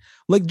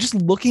like? Just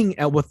looking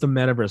at what the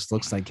metaverse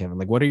looks like, Kevin.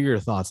 Like, what are your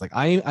thoughts? Like,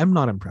 I'm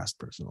not impressed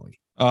personally.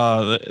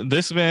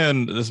 This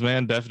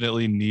man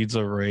definitely needs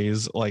a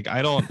raise. Like,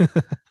 I don't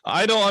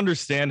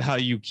understand how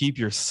you keep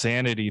your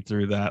sanity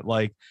through that.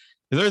 Like,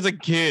 if there's a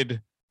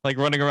kid like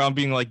running around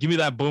being like, "Give me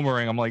that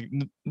boomerang," I'm like,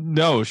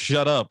 "No,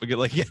 shut up!"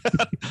 Like, yeah,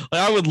 like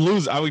I would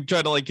lose. I would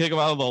try to like kick him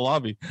out of the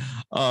lobby.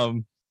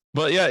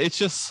 But yeah, it's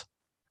just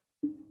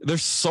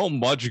there's so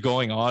much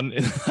going on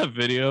in that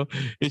video.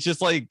 It's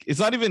just like, it's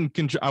not even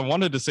I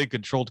wanted to say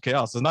controlled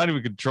chaos. It's not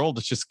even controlled,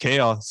 it's just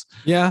chaos.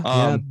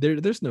 Yeah.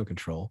 There's no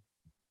control.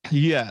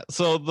 Yeah.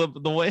 So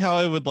the way how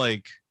I would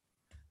like,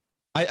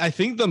 I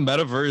think the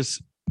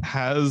metaverse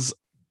has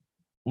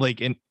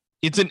like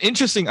it's an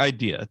interesting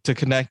idea to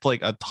connect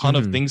like a ton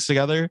of things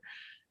together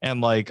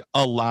and like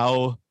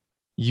allow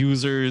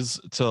users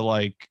to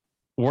like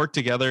work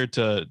together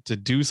to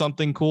do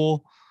something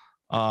cool.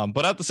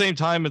 But at the same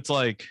time, it's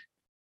like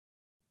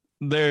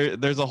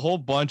there's a whole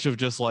bunch of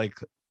just like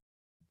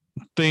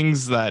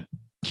things that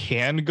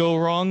can go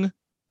wrong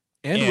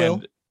and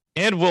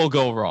will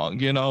go wrong,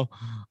 you know,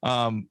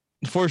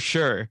 for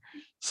sure.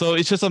 So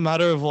it's just a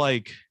matter of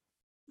like,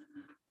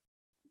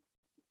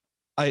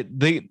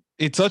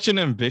 it's such an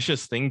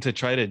ambitious thing to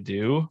try to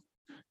do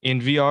in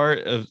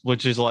VR,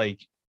 which is like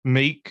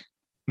make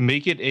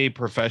it a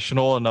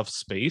professional enough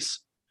space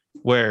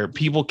where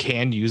people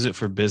can use it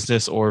for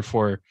business or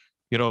for,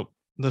 you know,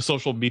 the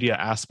social media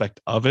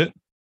aspect of it.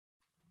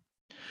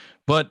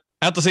 But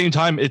at the same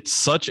time, it's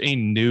such a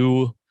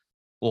new,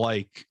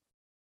 like,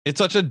 it's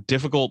such a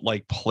difficult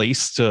like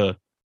place to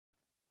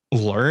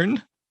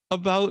learn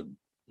about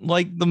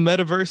like the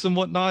metaverse and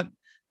whatnot,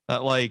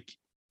 that like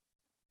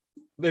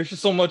there's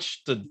just so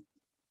much to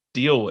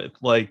deal with.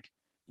 Like,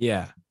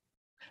 yeah,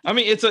 I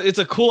mean, it's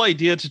a cool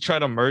idea to try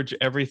to merge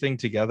everything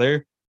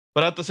together,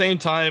 but at the same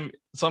time,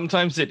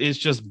 sometimes it is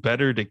just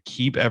better to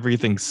keep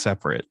everything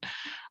separate.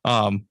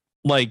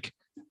 Like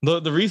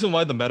the reason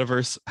why the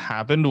metaverse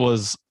happened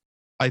was,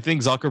 I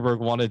think Zuckerberg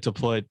wanted to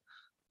put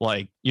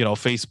like, you know,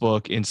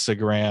 Facebook,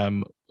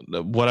 Instagram,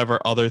 whatever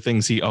other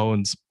things he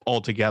owns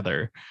all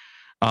together,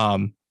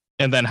 and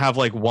then have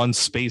like one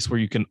space where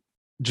you can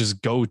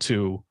just go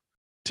to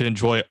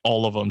enjoy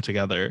all of them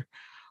together.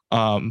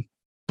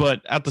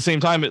 But at the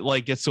same time, it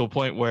like gets to a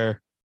point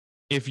where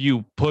if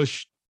you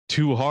push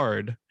too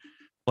hard,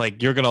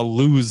 like you're gonna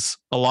lose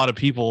a lot of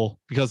people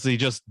because they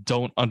just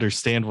don't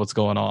understand what's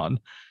going on.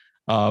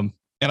 And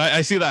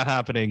I see that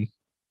happening,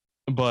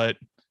 but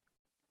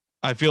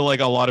I feel like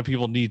a lot of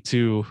people need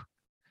to,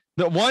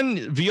 the one,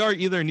 VR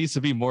either needs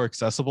to be more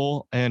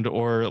accessible and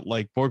or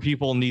like more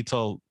people need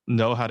to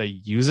know how to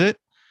use it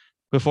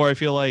before I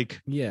feel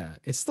like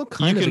it's still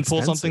kind of you can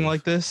expensive. pull something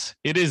like this.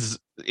 It is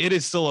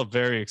still a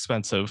very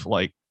expensive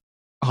like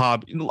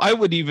hobby. I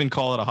would even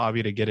call it a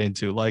hobby to get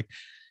into. Like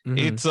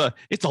it's a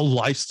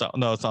lifestyle.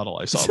 No, it's not a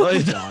lifestyle.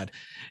 Oh, God.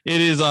 It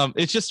is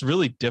it's just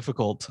really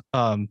difficult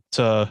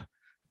to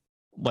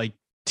like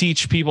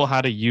teach people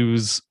how to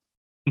use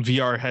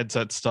VR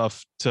headset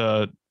stuff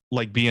to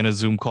like be in a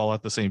Zoom call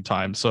at the same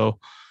time. So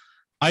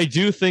I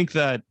do think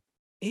that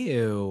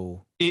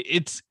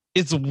it's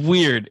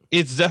weird.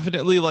 It's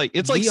definitely like,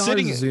 it's like VR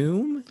sitting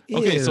Zoom.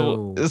 Okay,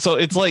 so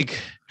it's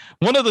like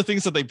one of the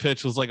things that they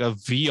pitched was like a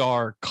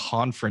VR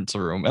conference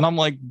room, and I'm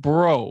like,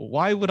 bro,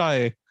 why would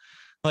I?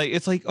 Like,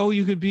 it's like, oh,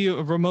 you could be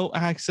a remote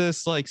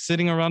access, like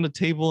sitting around a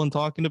table and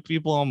talking to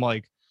people. I'm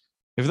like,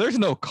 if there's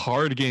no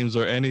card games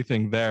or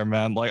anything there,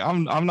 man, like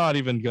I'm not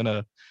even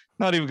gonna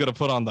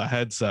put on the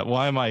headset.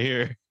 Why am I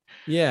here?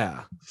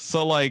 Yeah.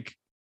 So like,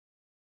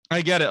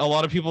 I get it. A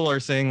lot of people are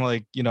saying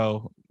like, you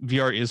know,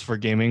 VR is for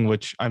gaming,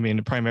 which I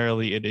mean,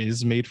 primarily it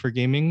is made for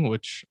gaming,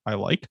 which I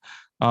like.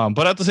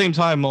 But at the same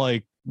time,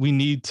 like we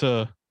need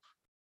to,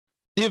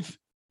 if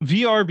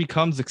VR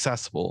becomes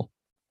accessible,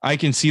 I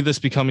can see this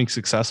becoming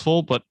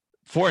successful. But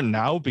for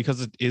now,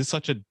 because it is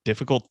such a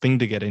difficult thing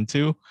to get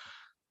into,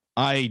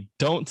 I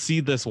don't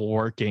see this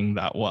working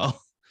that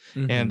well.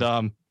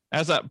 And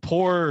as that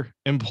poor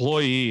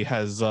employee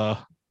has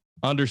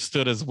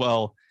understood as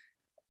well,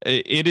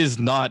 it is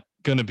not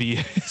going to be,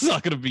 it's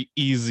not going to be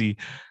easy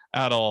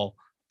at all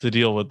to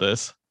deal with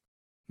this.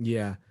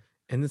 Yeah.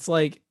 And it's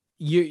like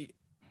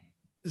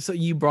so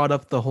you brought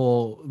up the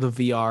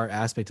VR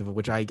aspect of it,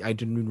 which I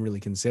didn't really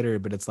consider,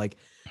 but it's like,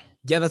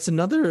 yeah, that's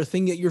another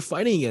thing that you're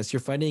fighting against. You're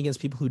fighting against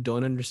people who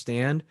don't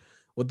understand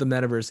what the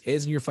metaverse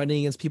is, and you're fighting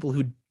against people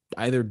who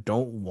either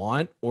don't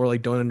want or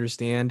like don't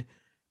understand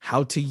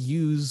how to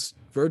use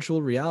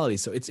virtual reality.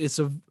 So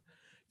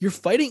you're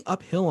fighting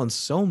uphill on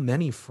so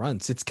many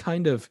fronts. It's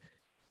kind of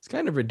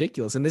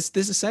ridiculous. And this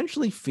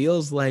essentially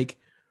feels like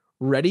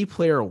Ready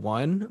Player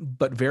One,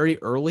 but very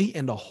early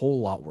and a whole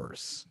lot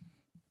worse.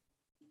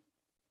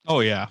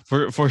 Oh yeah,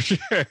 for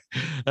sure.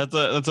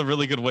 That's a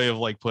really good way of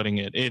like putting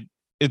it.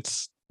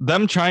 It's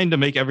them trying to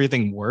make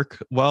everything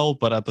work well,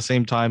 but at the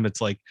same time,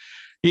 it's like,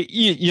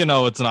 you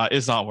know, it's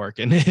not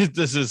working.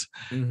 This is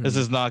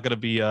not going to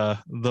be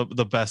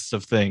the best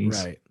of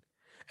things, right?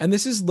 And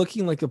this is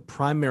looking like a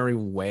primary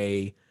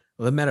way,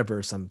 the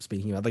metaverse I'm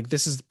speaking about. Like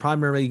this is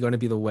primarily going to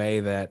be the way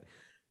that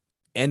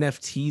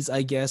NFTs,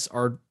 I guess,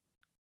 are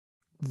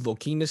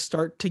looking to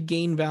start to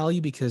gain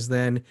value, because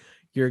then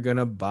you're going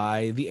to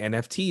buy the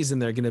NFTs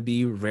and they're going to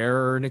be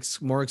rarer and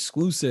more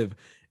exclusive.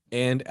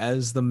 And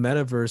as the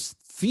metaverse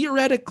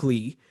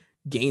theoretically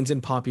gains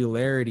in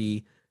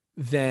popularity,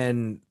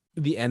 then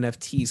the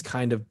NFTs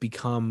kind of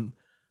become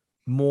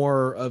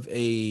more of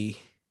a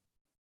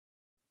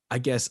I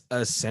guess,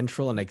 a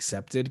central and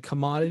accepted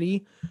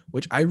commodity,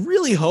 which I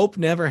really hope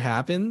never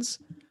happens.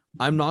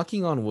 I'm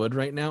knocking on wood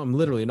right now. I'm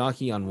literally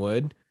knocking on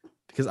wood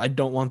because I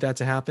don't want that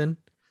to happen.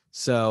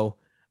 So,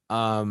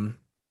 I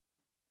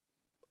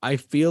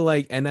feel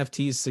like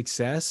NFT's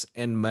success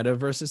and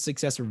Metaverse's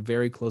success are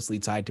very closely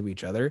tied to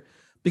each other.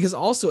 Because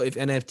also, if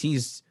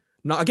NFTs,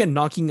 not again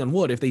knocking on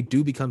wood, if they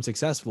do become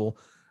successful,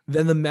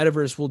 then the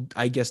Metaverse will,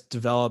 I guess,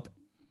 develop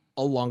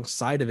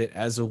alongside of it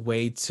as a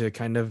way to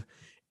kind of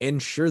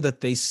ensure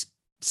that they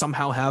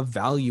somehow have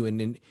value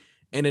and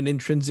an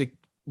intrinsic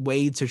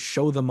way to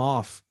show them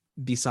off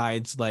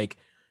besides like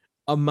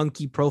a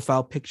monkey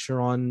profile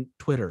picture on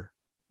Twitter.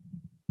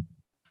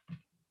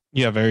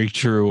 Yeah, very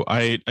true.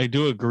 I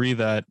do agree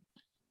that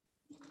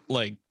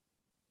like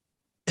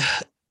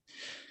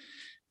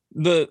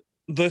the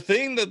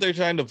thing that they're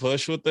trying to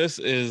push with this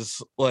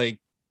is like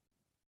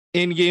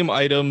in-game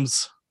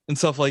items and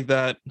stuff like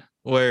that,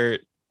 where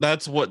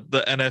that's what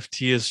the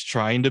NFT is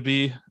trying to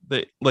be,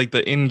 the like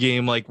the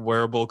in-game like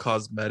wearable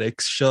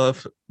cosmetics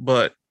stuff.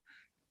 But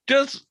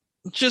just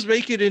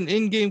make it an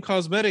in-game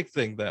cosmetic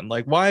thing then.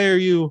 Like why are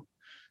you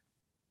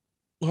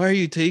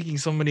taking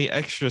so many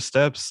extra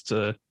steps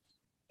to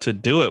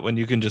do it when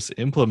you can just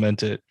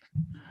implement it?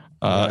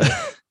 Right.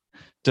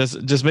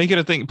 just make it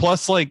a thing.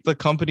 Plus, like the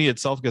company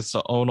itself gets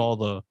to own all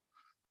the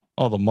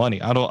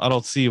money. I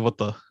don't see what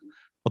the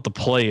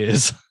play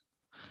is.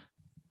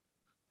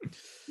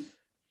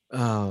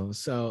 Oh,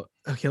 so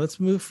okay, let's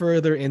move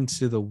further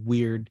into the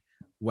weird,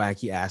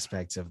 wacky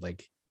aspects of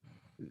like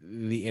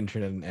the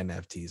internet and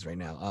NFTs right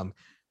now.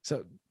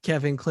 So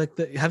Kevin,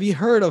 have you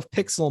heard of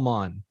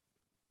Pixelmon?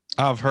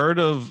 I've heard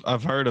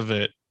of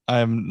it.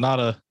 I'm not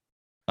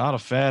a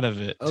fan of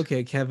it.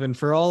 Okay, Kevin,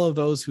 for all of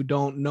those who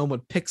don't know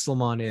what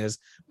Pixelmon is,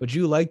 would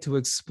you like to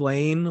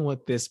explain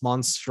what this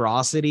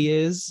monstrosity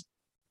is?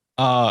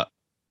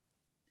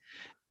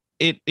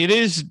 It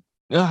is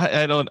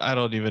I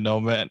don't even know,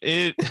 man.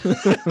 It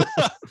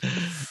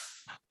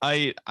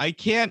I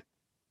can't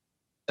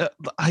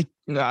I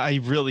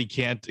really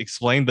can't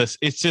explain this.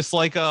 It's just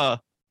like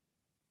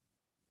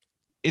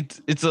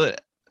it's a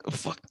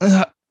fuck.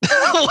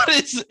 What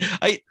is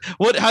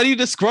how do you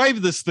describe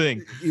this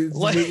thing?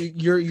 Like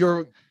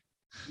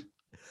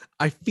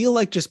I feel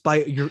like just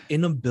by your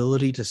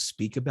inability to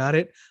speak about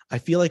it, I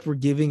feel like we're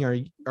giving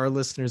our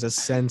listeners a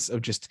sense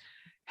of just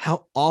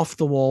how off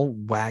the wall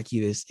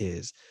wacky this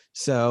is.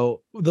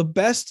 So the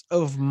best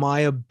of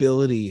my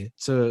ability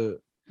to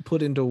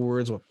put into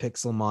words what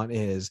Pixelmon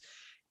is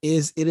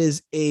it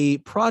is a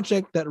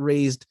project that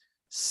raised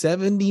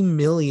 $70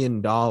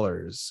 million.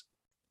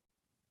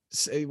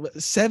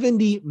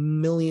 $70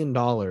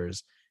 million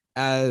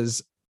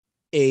as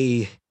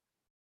an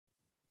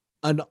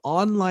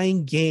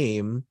online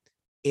game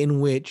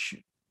in which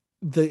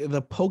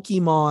the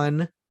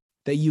Pokemon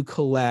that you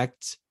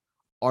collect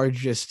are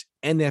just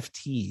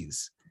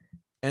NFTs,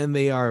 and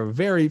they are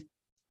very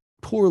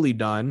poorly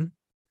done.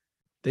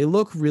 They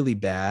look really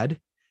bad,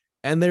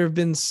 and there have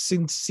been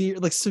severe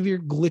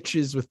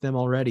glitches with them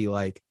already.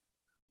 Like,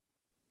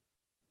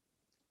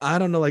 I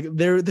don't know, like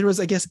there was,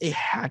 I guess, a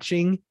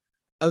hatching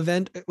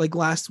event like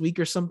last week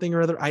or something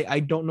or other. I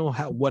don't know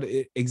what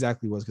it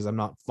exactly was because I'm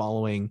not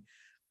following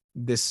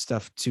this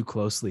stuff too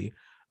closely,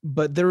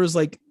 but there was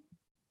like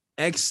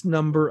X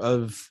number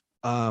of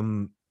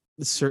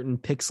certain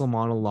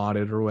Pixelmon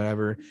allotted or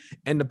whatever,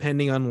 and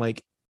depending on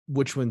like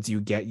which ones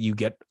you get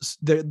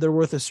they're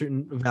worth a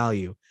certain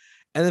value.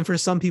 And then for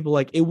some people,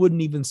 like it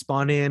wouldn't even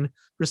spawn in.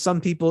 For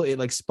some people, it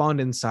like spawned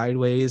in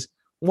sideways.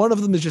 One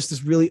of them is just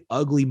this really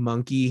ugly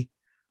monkey.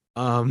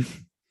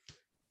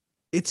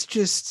 It's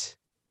just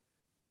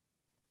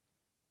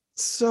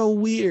so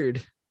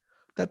weird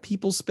that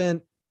people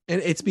spent,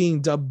 and it's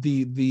being dubbed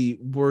the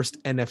worst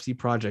NFT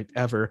project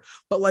ever,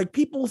 but like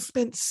people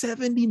spent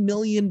 $70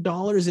 million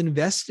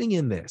investing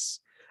in this,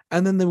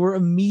 and then they were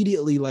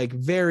immediately like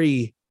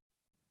very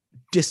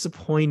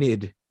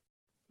disappointed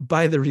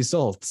by the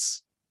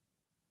results.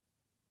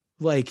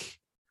 Like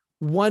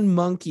one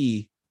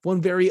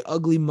very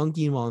ugly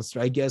monkey monster,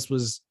 I guess,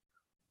 was,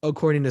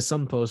 according to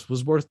some posts,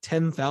 was worth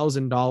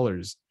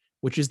 $10,000,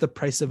 which is the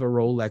price of a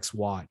Rolex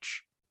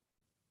watch.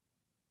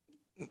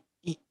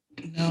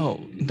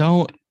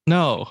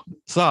 No,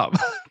 stop.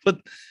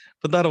 Put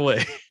that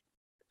away.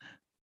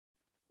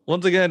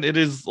 Once again, it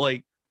is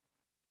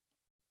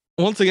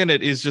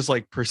just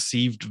like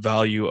perceived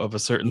value of a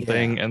certain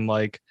thing, and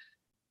like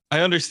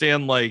I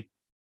understand like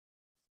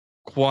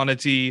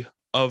quantity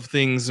of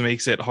things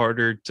makes it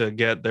harder to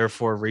get,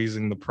 therefore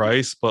raising the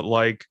price, but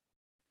like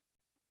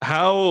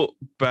how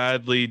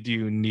badly do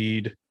you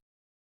need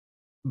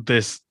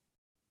this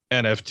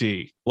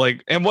NFT?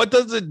 Like, and what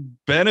does it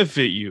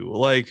benefit you?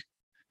 Like,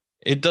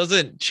 it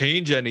doesn't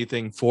change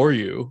anything for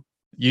you.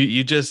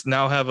 You just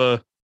now have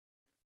a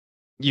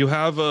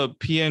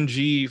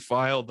PNG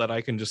file that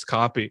I can just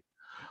copy.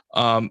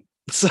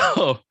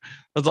 So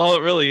that's all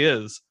it really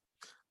is.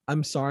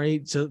 I'm sorry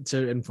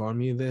to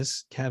inform you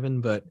this,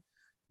 Kevin, but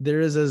there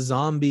is a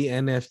zombie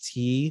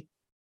NFT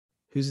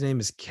whose name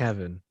is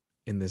Kevin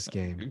in this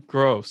game.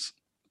 Gross.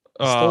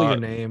 Stole your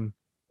name.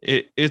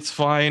 It's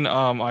fine.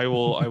 I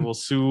will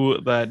sue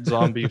that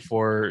zombie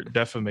for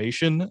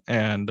defamation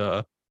and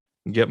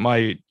get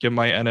my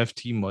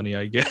NFT money,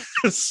 I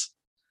guess.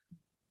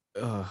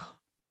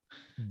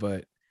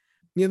 But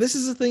yeah, this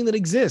is a thing that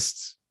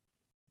exists.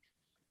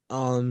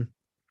 The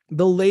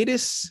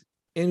latest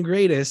and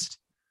greatest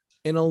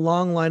in a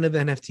long line of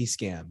NFT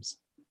scams.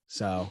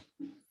 So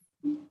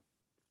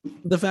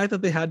the fact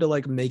that they had to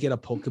like make it a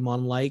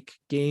Pokemon like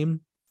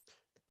game,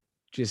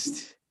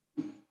 just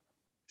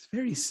it's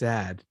very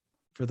sad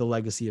for the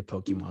legacy of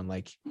Pokemon.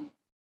 Like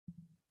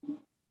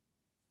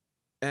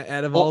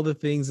out of all the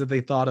things that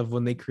they thought of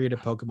when they created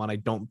Pokemon, I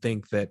don't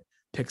think that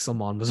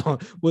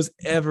Pixelmon was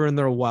ever in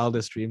their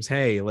wildest dreams.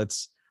 Hey,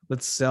 let's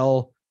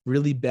sell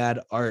really bad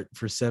art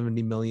for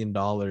 $70 million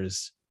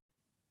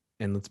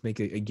and let's make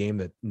a game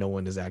that no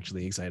one is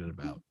actually excited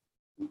about.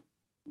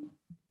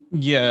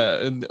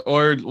 Yeah,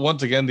 or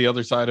once again, the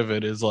other side of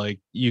it is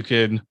like you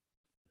can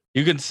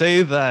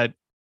say that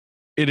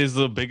it is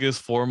the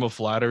biggest form of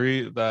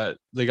flattery that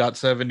they got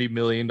 $70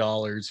 million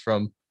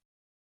from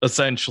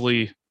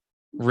essentially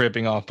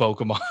ripping off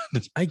Pokemon.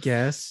 I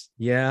guess.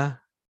 Yeah.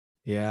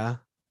 I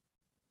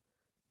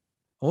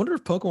wonder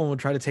if Pokemon would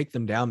try to take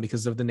them down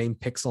because of the name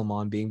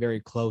Pixelmon being very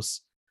close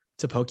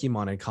to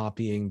Pokemon and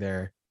copying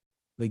the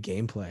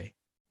gameplay.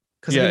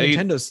 Because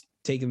Nintendo's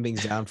taking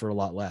things down for a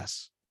lot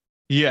less.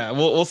 Yeah,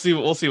 we'll see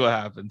what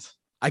happens.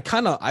 I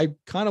kind of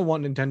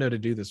want Nintendo to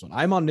do this one.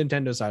 I'm on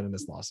Nintendo's side in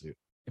this lawsuit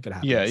if it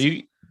happens. Yeah,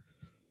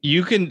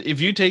 you can,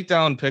 if you take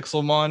down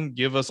Pixelmon,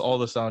 give us all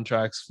the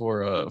soundtracks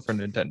for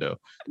Nintendo.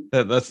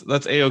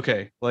 That's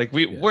A-okay. Like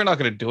we're not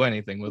gonna do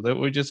anything with it.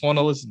 We just want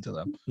to listen to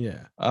them.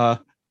 Yeah.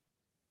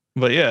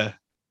 But yeah.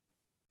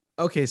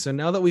 Okay, so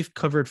now that we've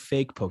covered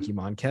fake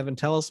Pokemon, Kevin,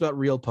 tell us about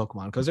real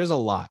Pokemon because there's a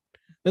lot.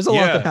 There's a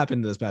lot that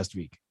happened this past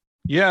week.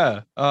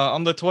 Yeah,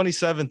 on the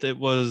 27th, it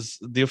was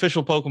the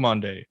official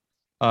Pokemon Day.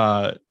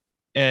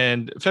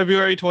 And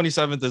February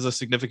 27th is a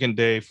significant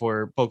day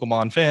for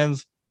Pokemon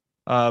fans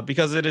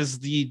because it is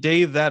the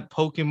day that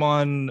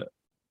Pokemon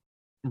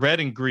Red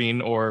and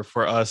Green, or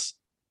for us,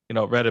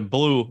 Red and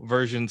Blue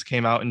versions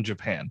came out in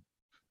Japan.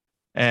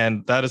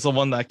 And that is the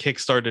one that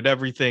kickstarted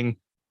everything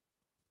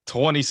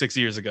 26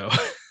 years ago.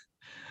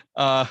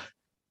 Don't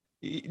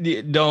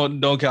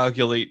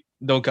calculate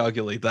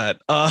that.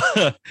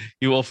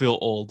 You will feel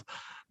old.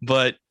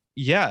 But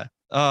yeah,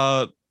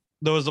 there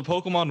was a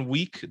Pokemon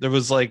week. There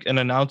was like an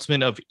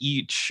announcement of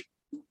each,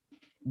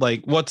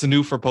 like what's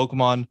new for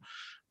Pokemon,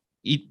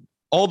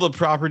 all the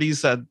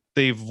properties that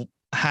they've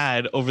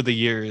had over the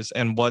years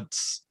and what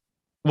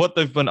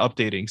they've been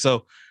updating.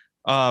 So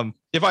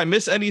if I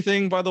miss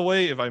anything, by the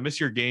way, if I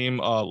miss your game,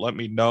 let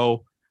me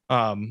know.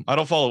 I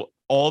don't follow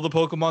all the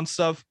Pokemon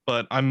stuff,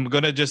 but I'm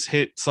gonna just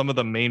hit some of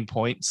the main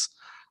points.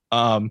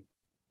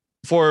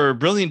 For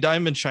Brilliant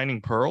Diamond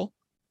Shining Pearl,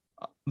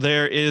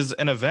 there is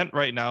an event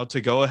right now to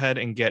go ahead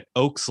and get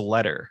Oak's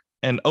Letter.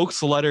 And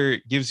Oak's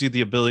Letter gives you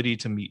the ability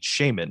to meet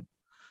Shaman.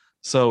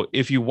 So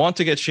if you want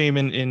to get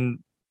Shaman in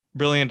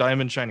Brilliant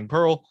Diamond Shining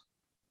Pearl,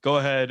 go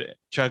ahead,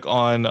 check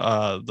on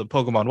the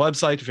Pokemon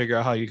website to figure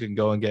out how you can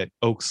go and get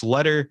Oak's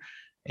Letter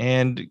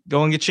and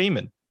go and get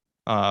Shaman.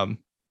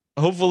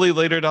 Hopefully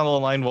later down the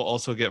line, we'll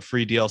also get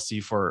free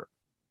DLC for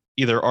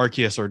either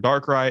Arceus or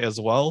Darkrai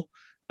as well.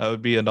 That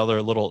would be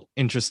another little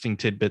interesting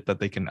tidbit that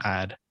they can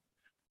add.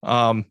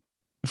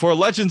 For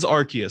Legends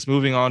Arceus,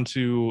 moving on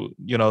to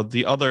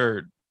the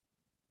other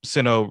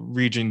Sinnoh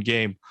region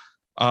game,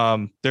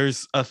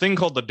 there's a thing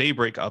called the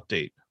Daybreak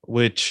update,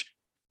 which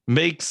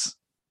makes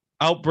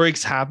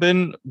outbreaks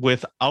happen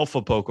with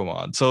alpha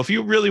Pokemon. So if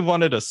you really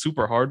wanted a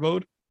super hard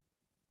mode,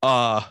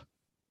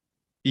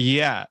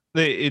 yeah,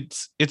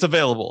 it's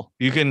available.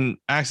 You can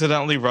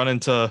accidentally run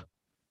into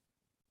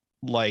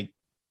like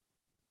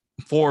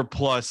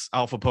 4+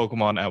 alpha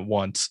Pokemon at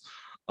once,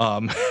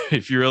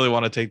 if you really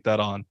want to take that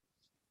on.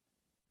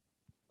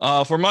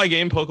 For my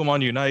game,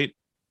 Pokemon Unite,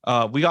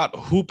 we got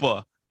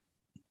Hoopa.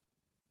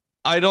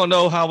 I don't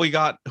know how we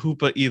got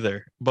Hoopa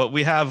either, but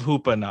we have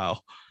Hoopa now.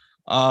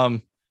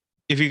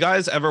 If you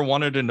guys ever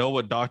wanted to know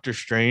what Doctor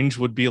Strange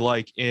would be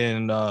like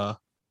in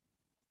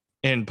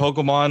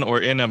Pokemon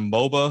or in a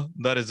MOBA,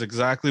 that is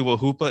exactly what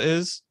Hoopa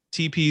is.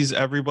 TPs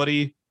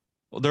everybody.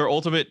 Their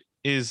ultimate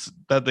is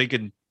that they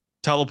can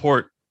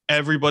teleport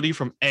everybody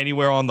from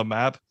anywhere on the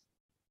map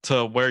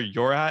to where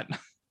you're at,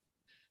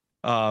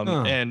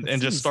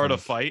 and just start a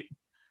fight.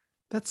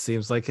 That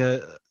seems like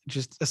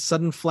just a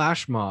sudden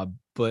flash mob,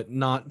 but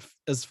not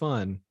as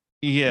fun.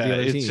 Yeah,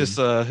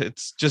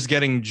 it's just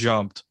getting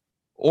jumped.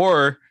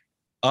 Or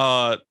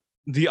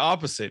the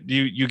opposite.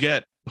 You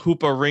get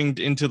Hoopa ringed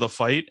into the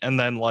fight, and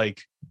then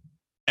like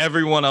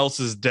everyone else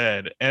is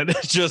dead, and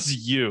it's just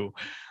you.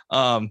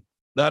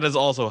 That has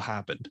also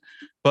happened.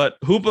 But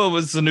Hoopa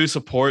was the new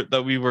support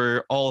that we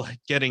were all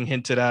getting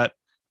hinted at.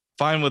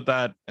 Fine with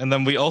that. And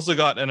then we also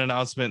got an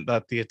announcement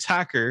that the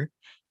attacker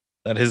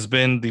that has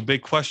been the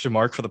big question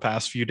mark for the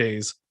past few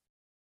days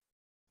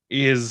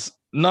is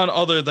none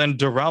other than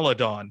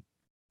Duraludon.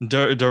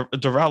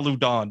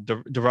 Duraludon,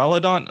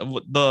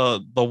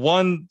 the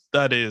one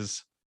that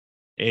is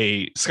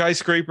a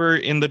skyscraper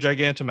in the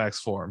Gigantamax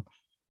form.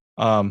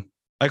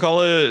 I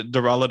call it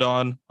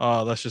Duraludon.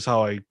 That's just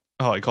how I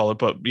call it.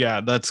 But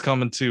yeah, that's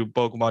coming to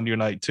Pokemon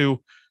Unite 2.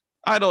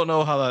 I don't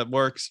know how that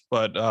works,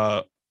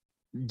 but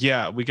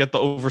yeah, we get the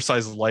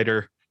oversized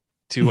lighter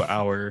to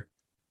our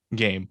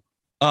game.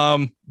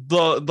 The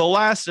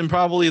last and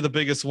probably the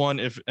biggest one,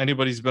 if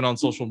anybody's been on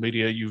social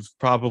media, you've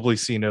probably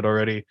seen it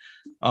already.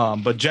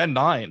 But Gen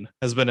 9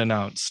 has been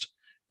announced,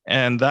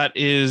 and that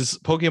is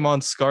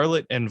Pokemon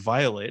Scarlet and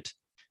Violet.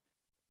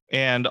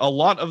 And a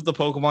lot of the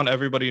Pokemon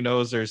everybody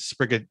knows, there's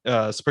Sprigatito,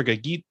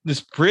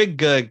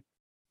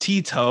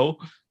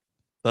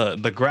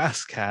 the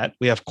grass cat.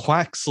 We have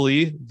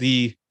Quaxly,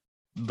 the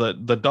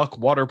duck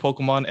water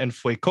Pokemon, and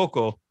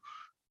Fuecoco,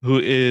 who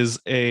is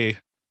a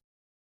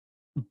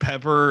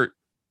pepper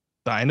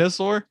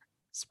dinosaur.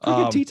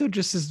 Sprigatito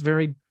just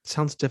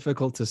sounds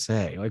difficult to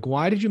say. Like,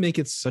 why did you make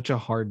it such a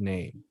hard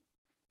name?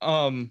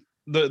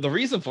 The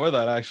reason for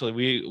that, actually,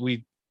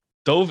 we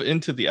dove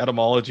into the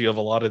etymology of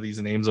a lot of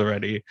these names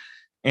already,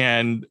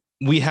 and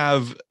we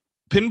have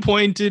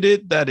pinpointed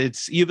it that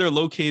it's either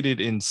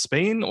located in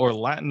Spain or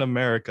Latin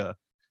America.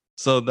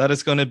 So that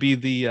is going to be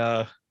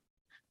the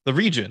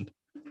region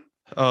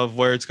of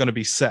where it's going to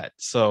be set.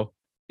 So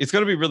it's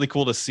going to be really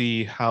cool to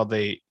see how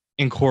they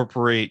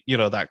incorporate,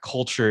 that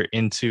culture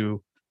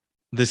into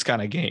this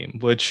kind of game,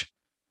 which,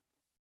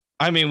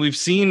 I mean, we've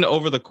seen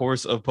over the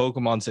course of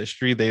Pokemon's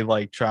history, they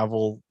like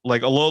travel,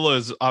 like Alola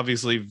is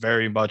obviously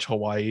very much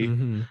Hawaii.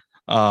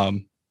 Mm-hmm.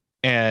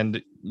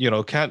 And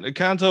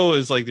Kanto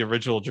is like the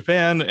original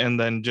Japan, and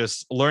then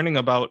just learning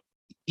about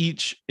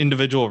each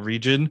individual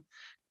region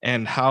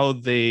and how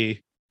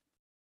they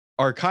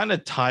are kind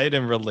of tied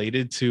and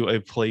related to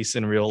a place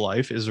in real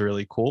life is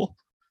really cool.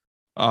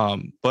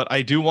 But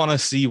I do want to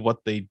see what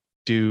they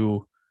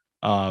do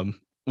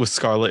with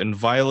Scarlet and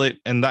Violet,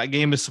 and that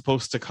game is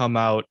supposed to come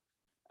out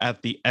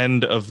at the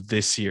end of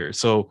this year.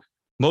 So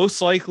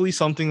most likely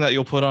something that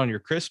you'll put on your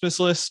Christmas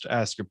list,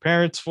 ask your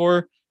parents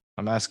for.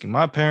 I'm asking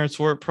my parents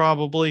for it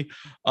probably.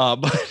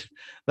 But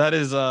that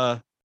is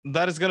going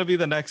to be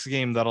the next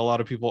game that a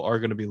lot of people are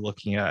going to be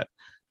looking at.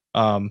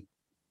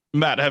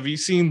 Matt, have you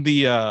seen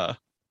the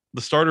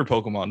starter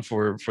Pokemon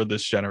for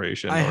this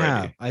generation I already?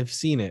 have. I've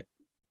seen it.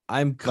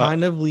 I'm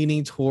kind of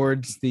leaning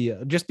towards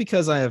just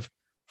because I have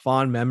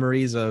fond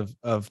memories of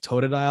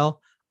Totodile,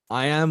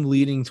 I am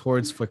leaning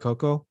towards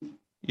Fuecoco.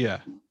 Yeah.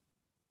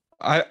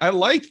 I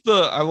like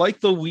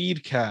the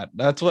weed cat.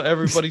 That's what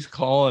everybody's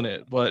calling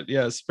it. But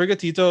yeah,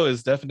 Sprigatito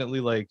is definitely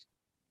like,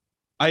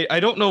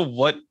 I don't know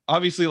what,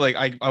 obviously, like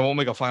I won't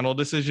make a final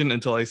decision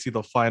until I see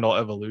the final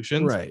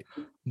evolutions. Right.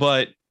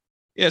 But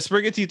yeah,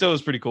 Sprigatito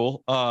is pretty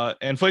cool.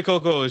 And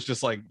Fuecoco is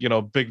just like,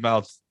 big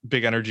mouth,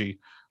 big energy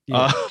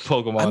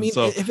Pokemon. I mean,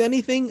 so if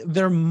anything,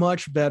 they're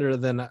much better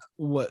than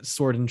what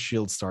Sword and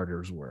Shield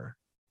starters were.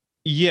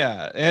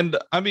 Yeah, and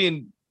I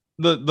mean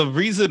the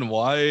reason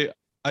why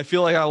I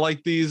feel like I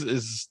like these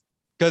is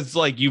because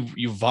like you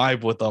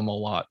vibe with them a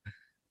lot.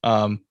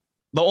 The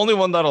only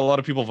one that a lot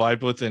of people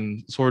vibe with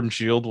in Sword and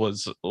Shield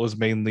was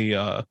mainly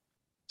Sobble.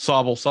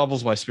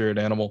 Sobble's my spirit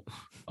animal.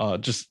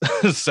 Just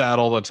sad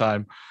all the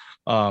time.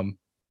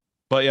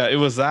 But yeah, it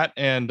was that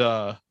and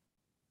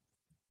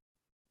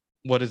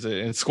what is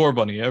it? And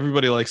Scorbunny.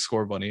 Everybody likes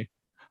Scorbunny.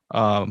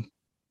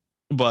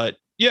 But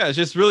yeah, it's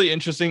just really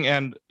interesting.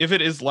 And if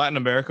it is Latin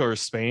America or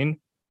Spain,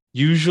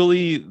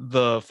 usually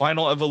the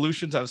final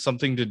evolutions have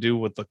something to do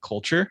with the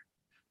culture.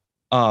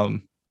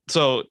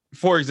 So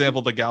for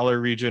example, the Galar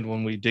region,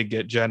 when we did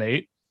get Gen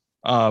 8,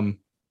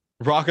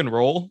 rock and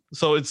roll.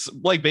 So it's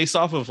like based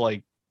off of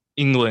like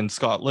England,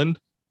 Scotland.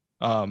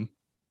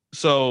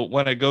 So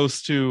when it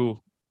goes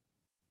to,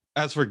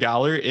 as for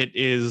Galar, it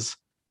is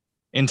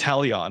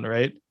Inteleon,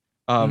 right?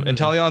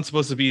 Inteleon's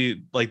supposed to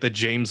be like the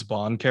James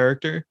Bond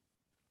character.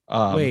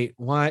 Wait,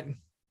 what?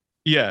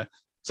 Yeah.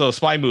 So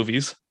spy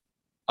movies.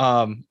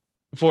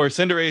 For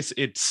Cinderace,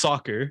 it's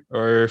soccer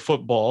or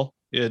football,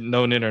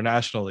 known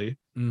internationally.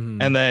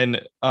 Mm-hmm. And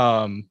then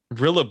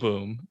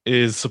Rillaboom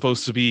is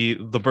supposed to be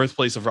the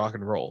birthplace of rock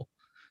and roll.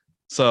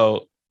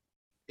 So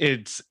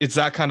it's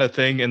that kind of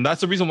thing. And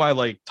that's the reason why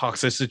like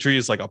Toxicity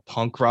is like a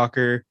punk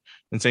rocker.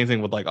 And same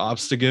thing with like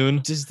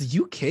Obstagoon. Does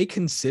the UK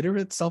consider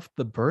itself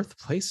the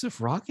birthplace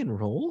of rock and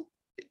roll?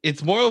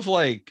 It's more of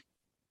like,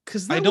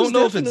 because I don't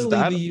know if it's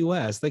that the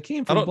US. They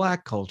came from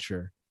Black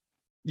culture.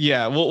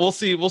 Yeah, we'll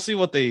see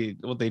what they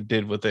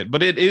did with it,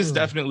 but it is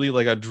definitely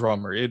like a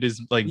drummer. It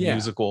is like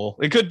musical.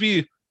 It could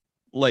be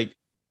like,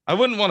 I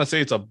wouldn't want to say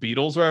it's a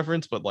Beatles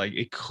reference, but like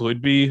it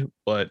could be.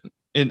 But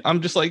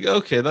I'm just like,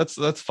 okay,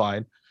 that's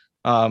fine.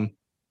 I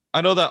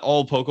know that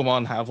all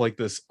Pokemon have like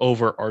this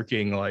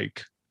overarching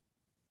like,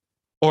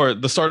 or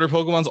the starter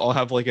Pokemons all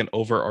have like an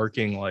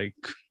overarching like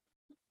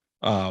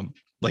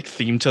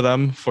theme to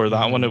them. For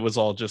that one, it was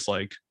all just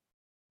like,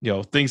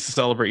 things to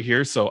celebrate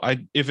here. So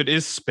if it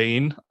is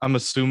Spain, I'm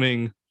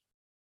assuming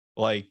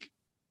like,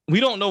 we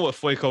don't know what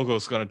Fuecoco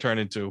is going to turn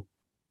into.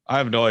 I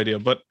have no idea,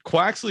 but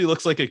Quaxly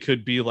looks like it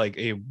could be like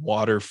a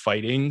water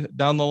fighting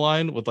down the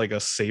line with like a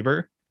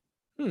saber.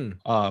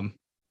 Well,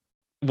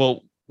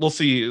 we'll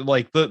see.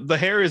 Like the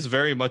hair is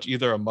very much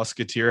either a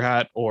musketeer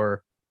hat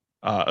or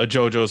a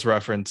JoJo's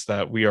reference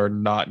that we are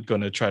not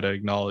going to try to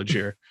acknowledge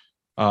here.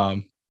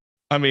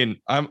 I mean,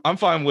 I'm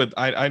fine with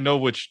I know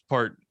which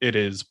part it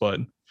is, but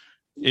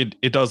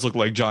it does look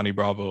like Johnny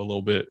Bravo a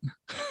little bit.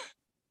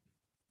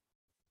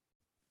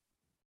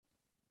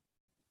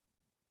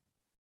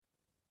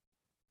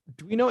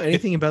 Do we know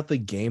anything about the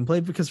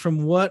gameplay? Because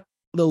from what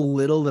the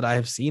little that I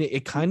have seen,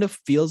 it kind of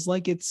feels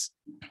like it's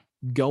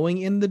going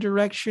in the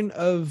direction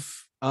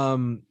of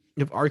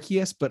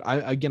Arceus, but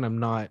I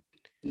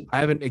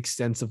haven't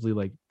extensively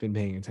like been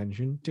paying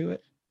attention to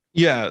it.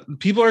 Yeah,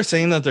 people are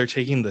saying that they're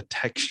taking the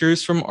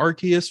textures from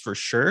Arceus for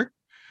sure.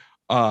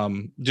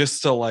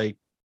 Just to like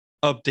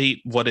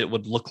update what it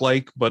would look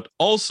like, but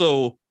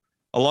also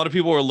a lot of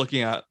people are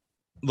looking at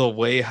the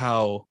way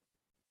how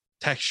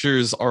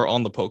textures are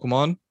on the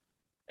Pokemon,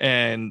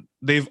 and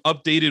they've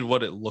updated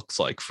what it looks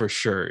like for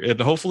sure. And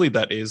hopefully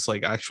that is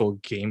like actual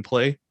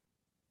gameplay.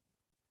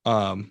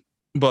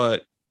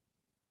 But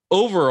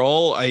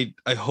overall, I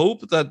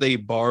hope that they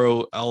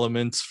borrow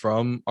elements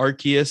from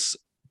Arceus,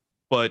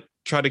 but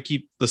try to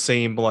keep the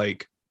same,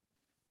 like,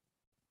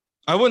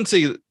 I wouldn't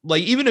say,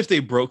 like, even if they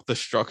broke the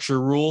structure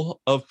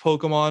rule of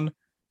Pokemon,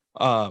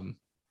 and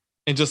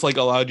just like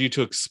allowed you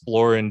to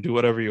explore and do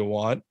whatever you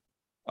want,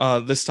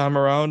 this time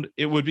around,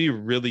 it would be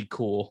really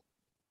cool.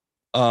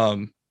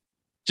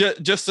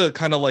 Just to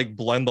kind of like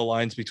blend the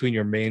lines between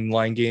your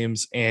mainline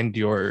games and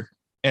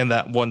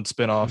that one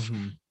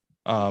spinoff.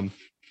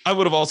 I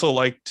would have also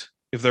liked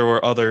if there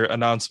were other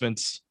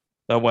announcements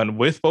that went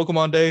with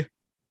Pokemon Day.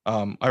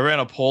 I ran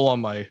a poll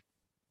on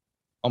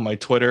my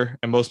Twitter,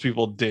 and most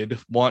people did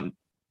want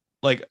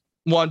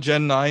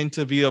Gen 9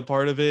 to be a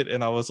part of it.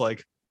 And I was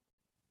like,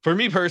 for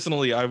me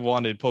personally, I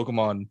wanted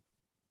Pokemon,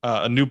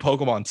 a new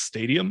Pokemon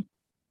Stadium,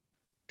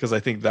 because I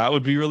think that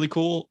would be really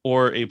cool,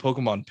 or a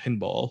Pokemon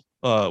Pinball,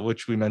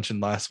 which we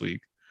mentioned last week.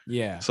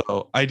 Yeah.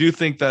 So I do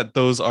think that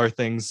those are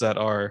things that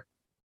are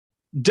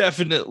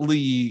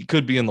definitely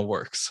could be in the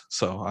works.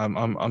 So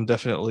I'm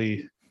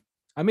definitely.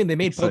 I mean, they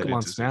made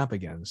Pokemon Snap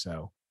again,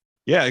 so.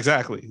 Yeah,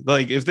 exactly.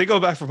 Like if they go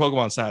back for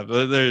Pokemon Snap,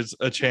 there's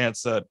a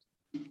chance that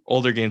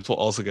older games will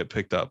also get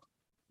picked up.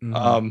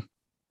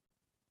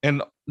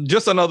 And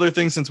just another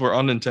thing, since we're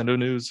on Nintendo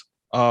news,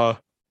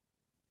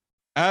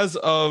 as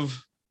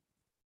of,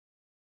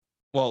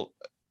 well,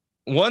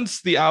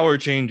 once the hour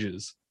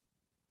changes,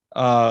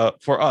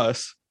 for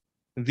us,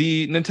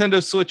 the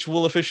Nintendo Switch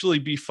will officially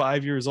be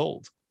 5 years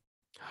old.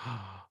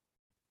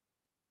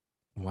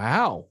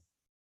 Wow.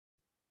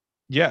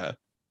 Yeah.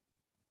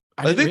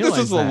 I think this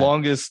is the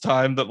longest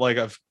time that like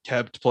I've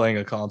kept playing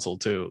a console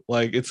too.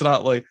 Like it's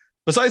not like,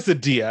 besides the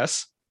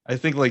DS, I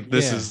think like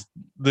this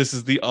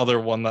is the other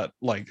one that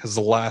like has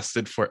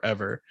lasted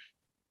forever.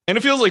 And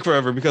it feels like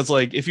forever because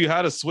like if you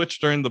had a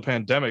Switch during the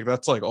pandemic,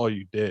 that's like all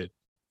you did.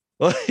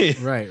 Like,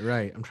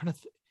 right. I'm trying to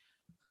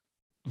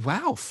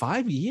wow,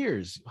 5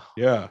 years.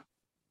 Yeah.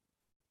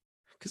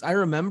 Because I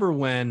remember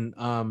when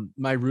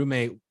my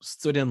roommate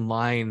stood in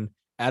line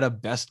at a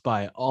Best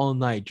Buy all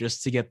night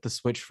just to get the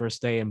Switch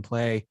first day and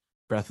play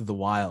Breath of the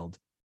Wild.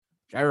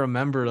 I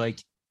remember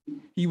like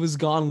he was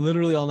gone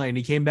literally all night, and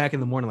he came back in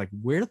the morning like,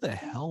 where the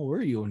hell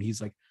were you? And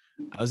he's like,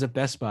 I was at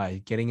Best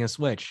Buy getting a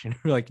Switch. And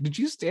we're like, did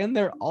you stand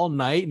there all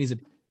night? And he said,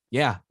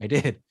 yeah, I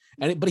did.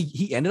 But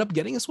he ended up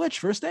getting a Switch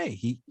first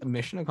day.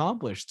 Mission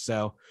accomplished.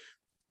 So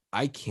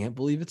I can't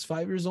believe it's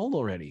 5 years old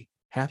already.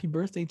 Happy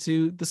birthday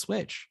to the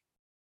Switch.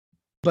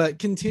 But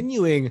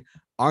continuing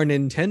our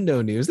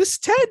Nintendo news, this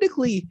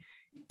technically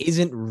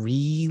isn't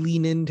really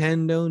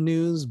Nintendo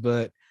news,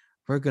 but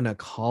we're gonna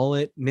call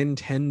it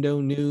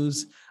Nintendo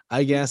news,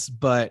 I guess.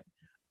 But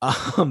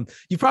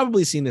you've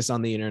probably seen this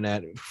on the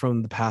internet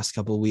from the past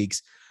couple of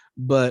weeks.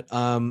 But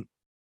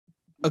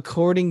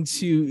according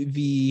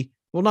to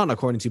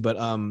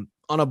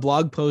on a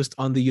blog post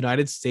on the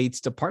United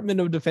States Department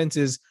of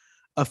Defense's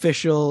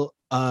official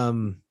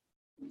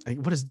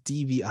what is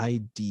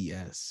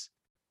DVIDS?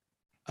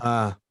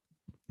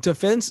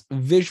 Defense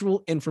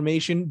Visual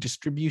Information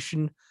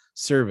Distribution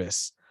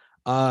Service.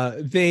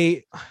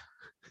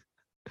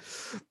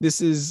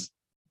 This is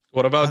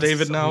what about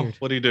David so now? Weird.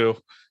 What do you do?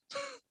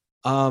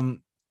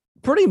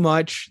 Pretty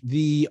much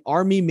the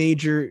Army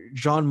Major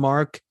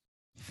Jean-Marc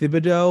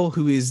Thibodeau,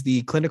 who is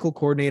the clinical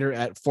coordinator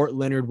at Fort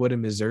Leonard Wood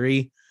in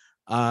Missouri.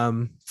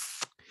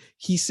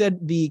 He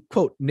said the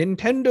quote,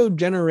 Nintendo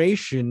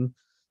generation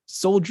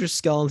soldier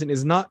skeleton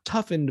is not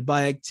toughened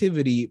by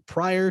activity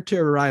prior to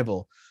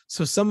arrival,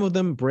 so some of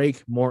them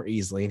break more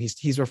easily. And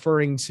he's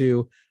referring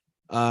to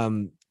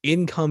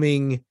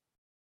incoming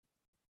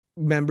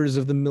members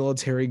of the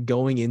military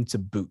going into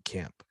boot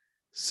camp.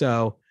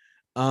 So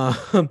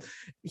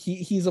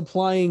he's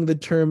applying the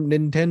term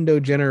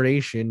Nintendo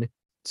generation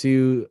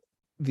to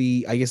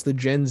the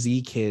Gen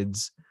Z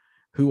kids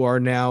who are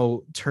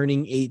now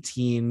turning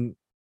 18,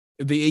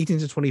 the 18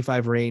 to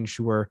 25 range,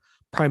 who are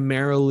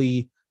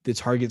primarily the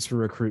targets for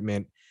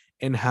recruitment,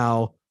 and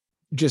how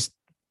just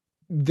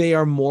they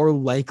are more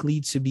likely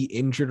to be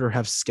injured or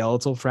have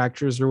skeletal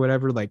fractures or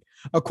whatever. Like,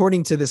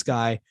 according to this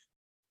guy,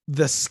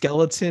 the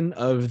skeleton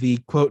of the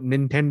quote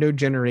Nintendo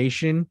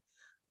generation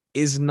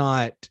is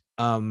not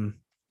up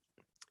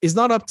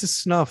to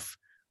snuff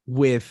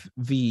with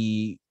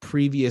the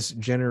previous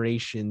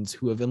generations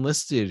who have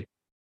enlisted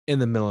in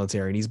the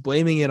military, and he's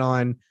blaming it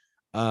on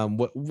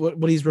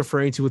what he's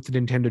referring to with the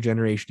Nintendo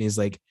generation is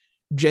like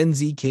Gen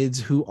Z kids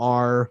who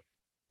are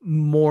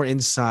more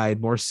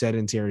inside, more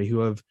sedentary,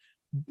 who have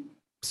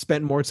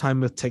spent more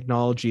time with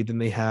technology than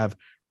they have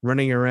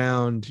running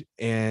around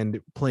and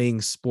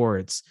playing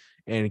sports.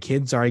 And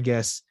kids are, I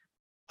guess,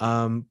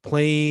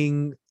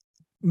 playing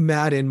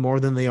Madden more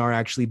than they are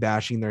actually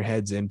bashing their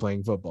heads in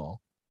playing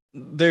football.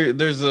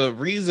 There's a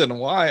reason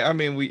why. I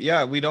mean, we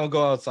don't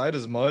go outside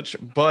as much,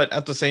 but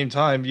at the same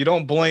time, you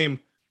don't blame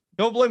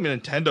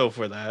Nintendo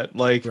for that.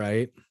 Like,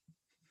 right.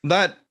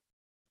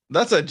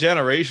 That's a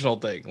generational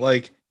thing.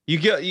 Like,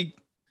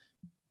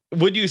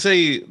 would you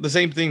say the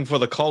same thing for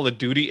the Call of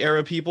Duty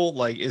era people?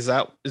 Like, is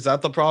that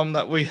the problem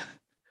that we're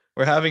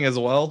having as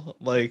well?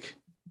 Like,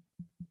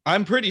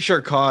 I'm pretty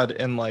sure COD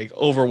and like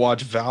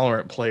Overwatch,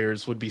 Valorant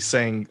players would be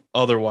saying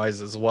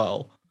otherwise as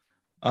well.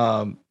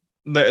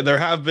 There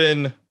have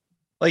been,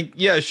 like,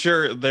 yeah,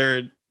 sure,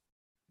 there.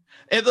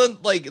 And then,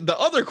 like, the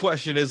other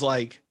question is,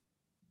 like,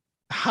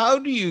 how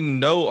do you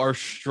know our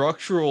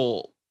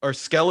skeletal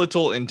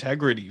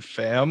integrity,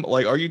 fam?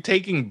 Like, are you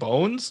taking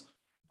bones?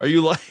 Are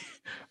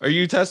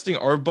you testing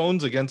our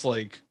bones against,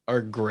 like, our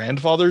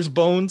grandfather's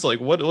bones? Like,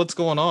 what's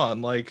going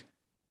on? Like,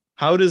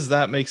 how does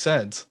that make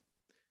sense?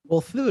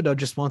 Well, Thudo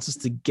just wants us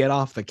to get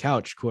off the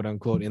couch, quote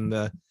unquote, in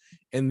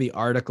the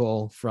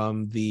article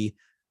from the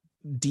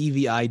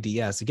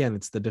DVIDS. Again,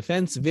 it's the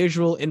Defense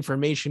Visual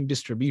Information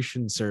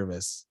Distribution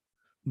Service.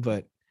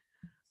 But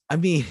I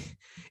mean,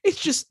 it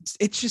just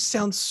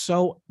sounds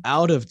so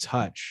out of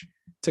touch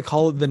to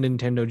call it the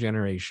Nintendo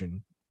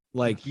generation.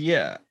 Like,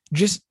 yeah,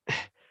 just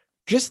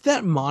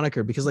that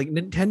moniker, because like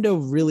Nintendo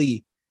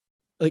really,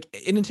 like,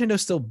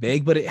 Nintendo's still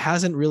big, but it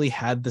hasn't really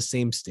had the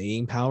same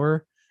staying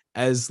power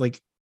as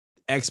like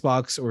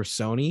Xbox or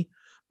Sony.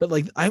 But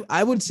like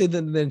I would say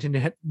that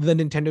the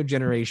Nintendo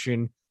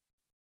generation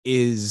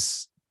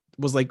was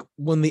like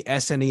when the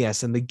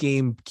SNES and the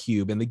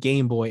GameCube and the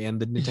Game Boy and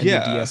the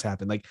Nintendo DS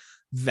happened. Like,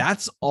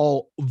 that's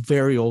all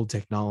very old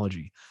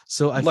technology.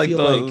 So I feel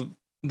like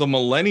the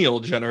millennial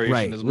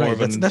generation is more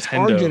of that's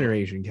our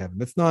generation, Kevin.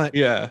 That's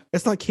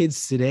not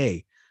kids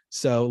today.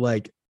 So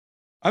like,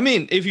 I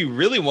mean, if you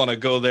really want to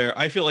go there,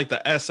 I feel like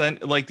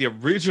the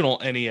original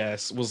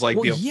NES was like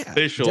the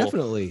official,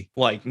 definitely,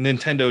 like,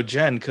 Nintendo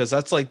gen, because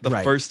that's like the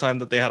first time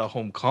that they had a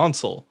home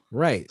console.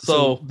 Right.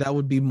 So that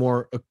would be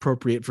more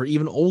appropriate for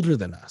even older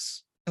than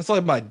us. That's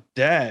like my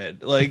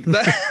dad. Like,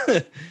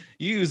 that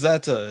you use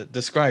that to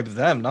describe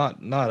them,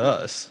 not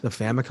us. The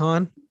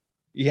Famicom?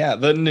 Yeah,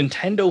 the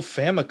Nintendo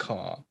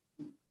Famicom.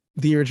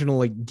 The original,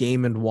 like,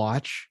 Game and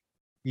Watch.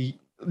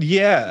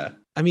 Yeah.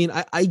 I mean,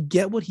 I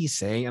get what he's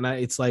saying, and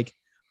it's like,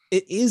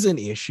 it is an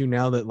issue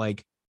now that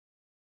like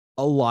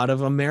a lot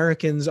of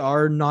Americans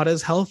are not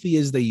as healthy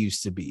as they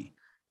used to be.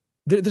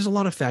 There's a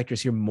lot of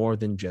factors here more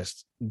than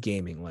just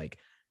gaming. Like,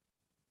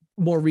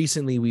 more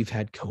recently we've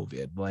had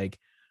COVID. Like,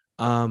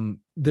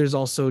 there's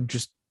also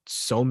just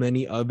so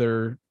many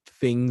other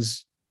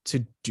things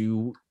to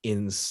do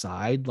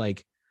inside.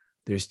 Like,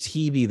 there's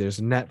TV,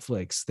 there's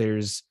Netflix,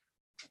 there's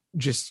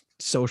just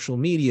social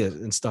media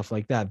and stuff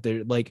like that.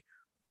 They're like,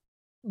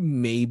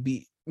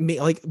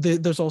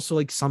 there's also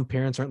like some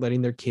parents aren't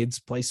letting their kids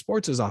play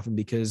sports as often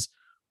because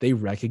they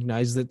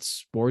recognize that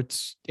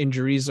sports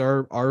injuries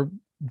are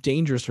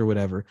dangerous or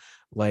whatever.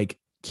 Like,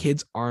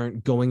 kids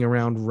aren't going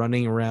around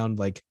running around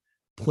like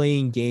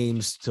playing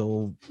games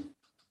till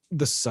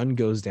the sun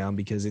goes down,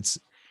 because it's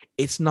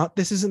not,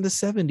 this isn't the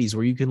 70s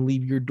where you can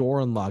leave your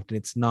door unlocked, and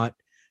it's not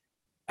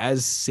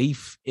as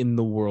safe in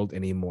the world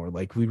anymore.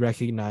 Like, we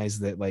recognize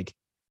that like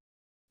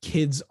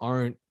kids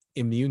aren't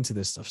immune to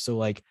this stuff. So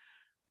like,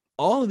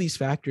 all of these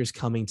factors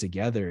coming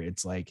together,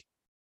 it's like,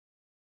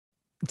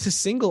 to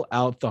single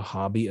out the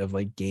hobby of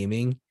like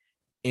gaming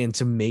and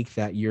to make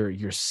that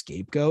your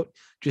scapegoat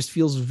just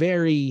feels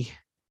very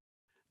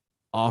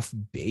off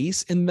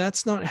base. And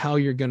that's not how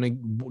you're going to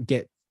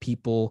get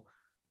people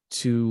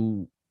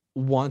to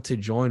want to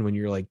join when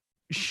you're like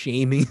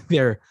shaming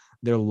their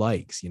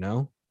likes, you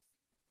know?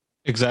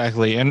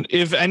 Exactly. And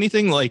if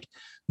anything, like,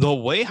 the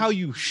way how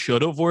you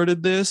should have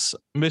worded this,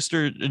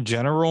 Mr.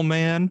 General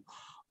Man,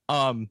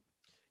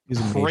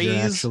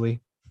 praise,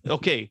 actually.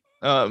 Okay,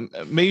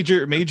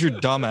 major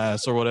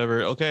dumbass or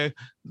whatever. Okay,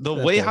 the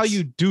way how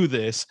you do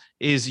this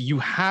is you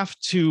have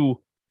to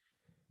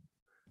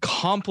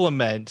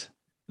compliment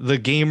the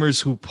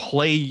gamers who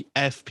play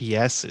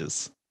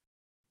FPSs.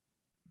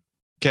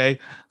 Okay,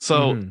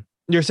 so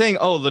you're saying,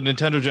 oh, the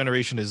Nintendo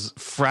generation is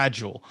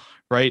fragile,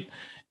 right?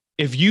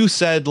 If you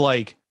said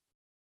like,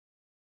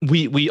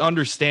 we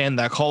understand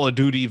that Call of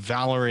Duty,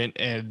 Valorant,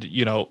 and,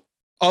 you know,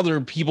 other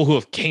people who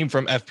have came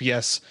from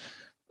FPS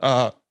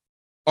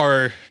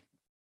are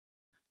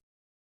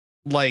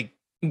like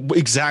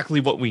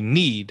exactly what we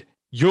need,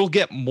 you'll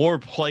get more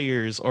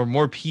players or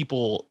more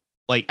people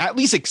like at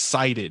least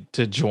excited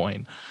to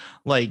join.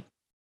 Like,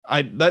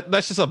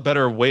 that's just a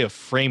better way of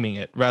framing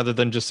it rather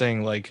than just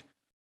saying like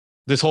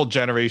this whole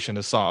generation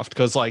is soft,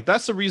 because like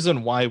that's the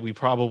reason why we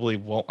probably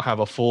won't have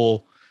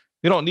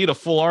we don't need a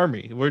full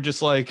army. We're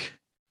just like,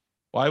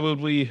 why would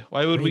we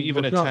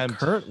even we're not attempt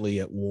currently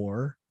at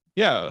war.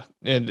 Yeah,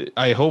 and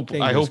I hope we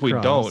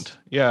crossed. don't.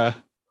 Yeah.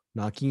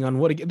 Knocking on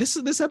wood again. This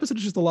episode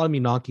is just a lot of me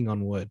knocking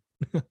on wood.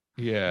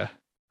 Yeah.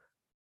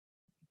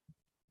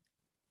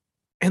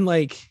 And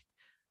like,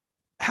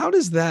 how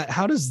does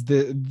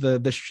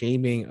the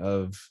shaming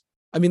of,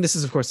 I mean, this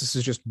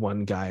is just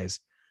one guy's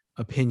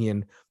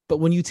opinion, but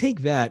when you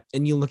take that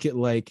and you look at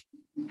like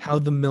how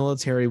the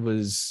military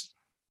was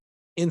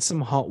in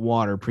some hot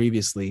water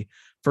previously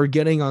for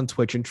getting on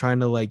Twitch and trying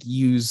to like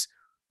use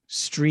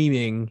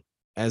streaming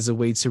as a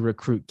way to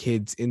recruit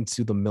kids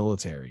into the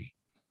military,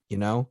 you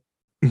know?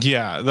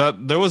 Yeah,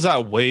 that there was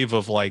that wave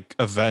of like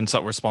events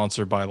that were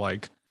sponsored by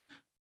like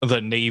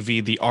the Navy,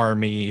 the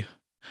Army,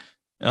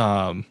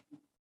 and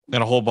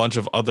a whole bunch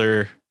of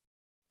other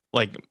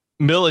like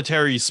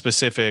military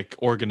specific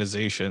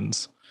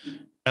organizations.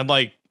 And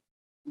like,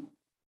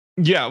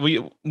 yeah,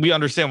 we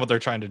understand what they're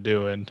trying to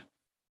do, and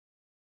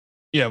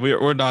yeah,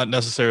 we're not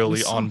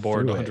necessarily on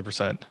board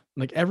 100%.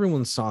 Like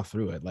everyone saw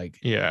through it. Like,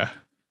 yeah,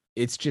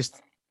 it's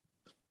just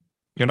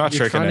you're not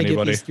tricking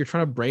anybody. You're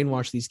trying to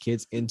brainwash these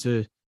kids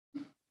into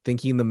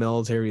thinking the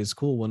military is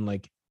cool when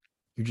like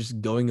you're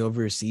just going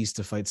overseas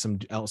to fight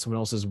someone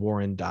else's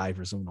war and die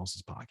for someone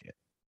else's pocket.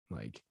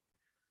 Like,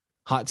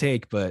 hot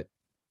take, but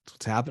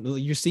what's happening?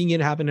 You're seeing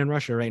it happen in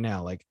Russia right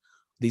now. Like,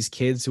 these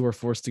kids who are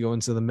forced to go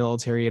into the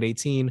military at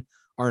 18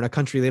 are in a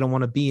country they don't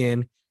want to be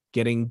in,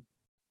 killing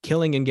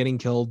and getting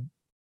killed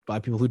by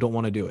people who don't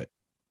want to do it.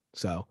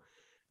 So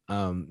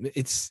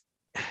it's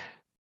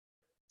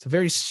a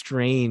very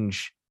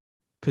strange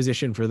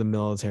position for the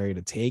military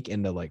to take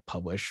and to like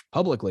publish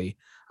publicly.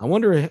 I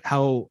wonder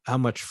how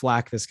much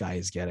flack this guy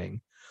is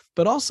getting.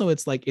 But also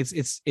it's like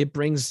it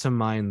brings to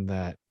mind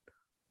that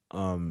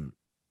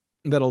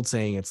that old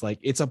saying, it's like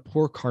it's a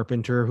poor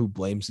carpenter who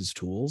blames his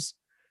tools.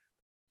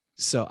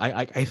 So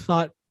I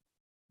thought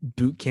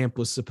boot camp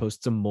was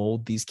supposed to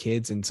mold these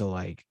kids into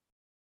like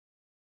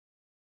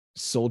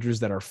soldiers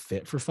that are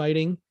fit for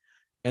fighting,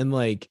 and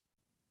like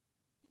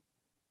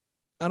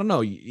I don't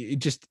know,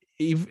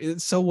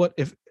 so what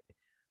if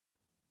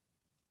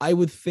I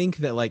would think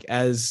that like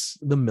as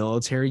the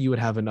military you would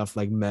have enough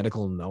like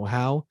medical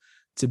know-how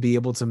to be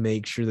able to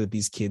make sure that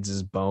these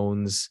kids'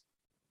 bones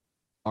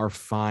are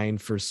fine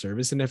for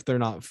service, and if they're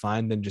not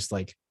fine then just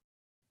like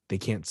they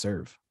can't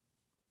serve.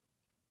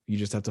 You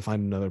just have to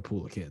find another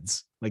pool of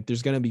kids. Like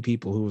there's going to be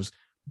people whose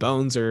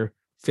bones are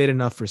fit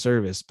enough for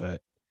service,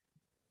 but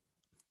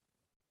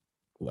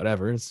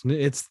whatever. It's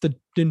the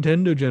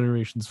Nintendo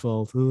generation's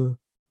fault. Ugh.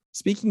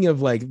 Speaking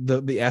of like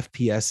the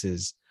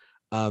FPSs,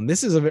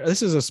 this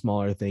is a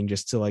smaller thing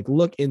just to like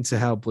look into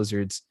how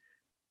Blizzard's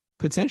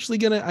potentially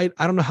gonna.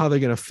 I don't know how they're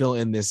gonna fill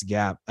in this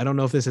gap. I don't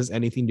know if this has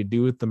anything to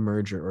do with the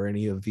merger or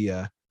any of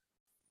the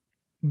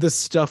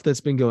stuff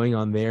that's been going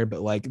on there.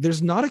 But like,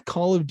 there's not a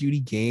Call of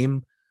Duty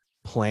game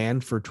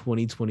planned for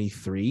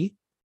 2023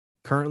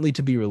 currently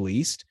to be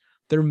released.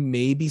 There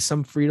may be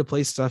some free to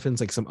play stuff and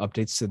like some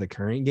updates to the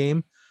current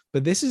game,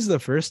 but this is the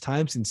first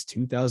time since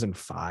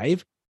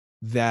 2005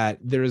 that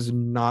there has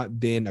not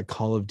been a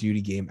Call of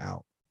Duty game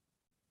out.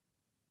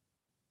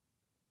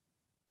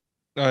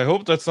 I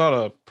hope that's not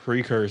a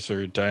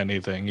precursor to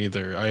anything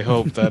either. I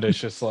hope that it's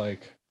just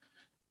like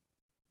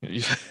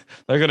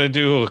they're gonna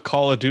do a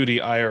Call of Duty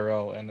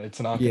IRL and it's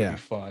not gonna be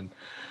fun.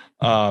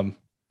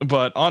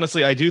 But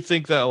honestly, I do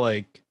think that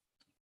like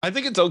I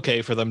think it's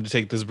okay for them to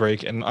take this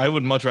break, and I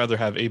would much rather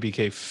have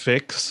ABK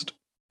fixed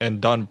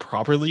and done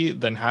properly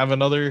than have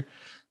another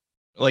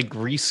like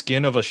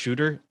reskin of a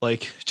shooter.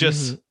 Like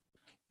just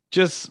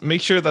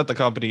make sure that the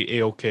company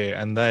A-okay,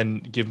 and then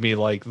give me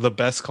like the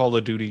best Call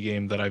of Duty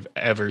game that I've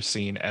ever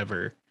seen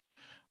ever.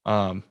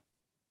 And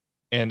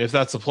if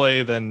that's a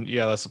play, then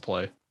yeah, that's a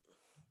play.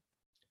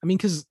 I mean,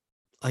 because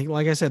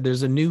like I said,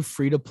 there's a new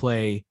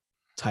free-to-play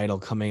title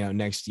coming out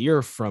next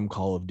year from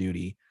Call of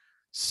Duty.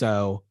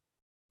 So,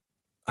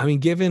 I mean,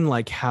 given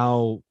like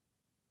how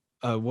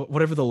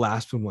whatever the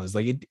last one was,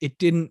 like it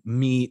didn't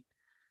meet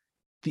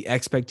the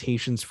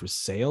expectations for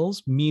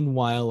sales.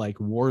 Meanwhile, like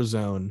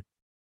Warzone,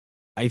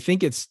 I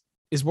think is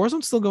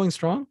Warzone still going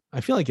strong?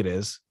 I feel like it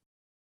is.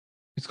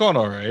 It's going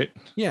all right.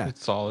 Yeah,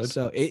 it's solid.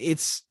 So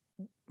it's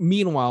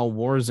meanwhile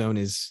Warzone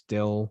is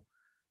still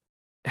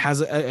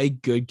has a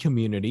good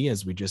community,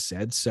 as we just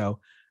said. So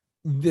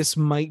this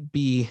might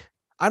be,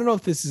 I don't know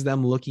if this is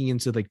them looking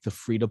into like the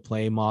free to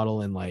play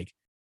model and like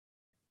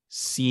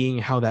seeing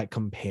how that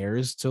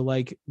compares to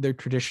like their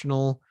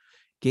traditional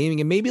gaming,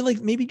 and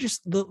maybe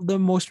just the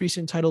most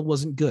recent title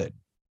wasn't good,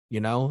 you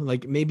know,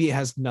 like maybe it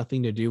has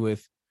nothing to do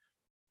with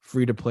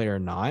free to play or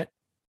not.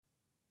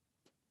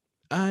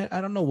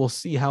 I don't know. We'll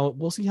see how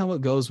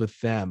it goes with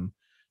them.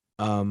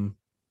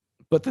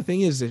 But the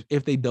thing is,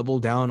 if they double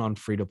down on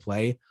free to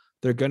play,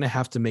 they're going to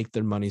have to make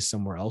their money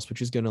somewhere else,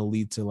 which is going to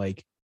lead to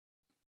like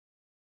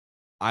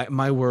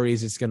my worry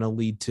is it's going to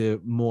lead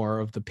to more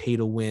of the pay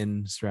to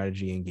win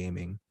strategy in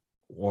gaming,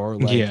 or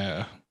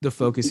like the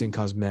focus in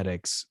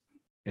cosmetics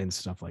and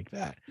stuff like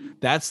that.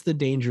 That's the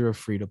danger of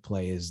free to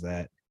play, is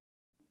that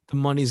the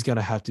money's going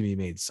to have to be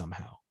made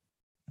somehow.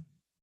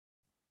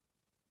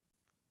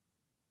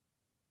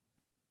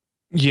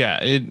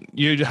 Yeah,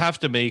 you'd have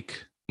to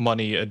make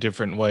money a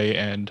different way.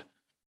 And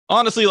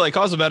honestly, like,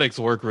 cosmetics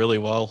work really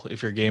well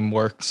if your game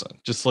works.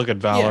 Just look at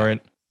Valorant.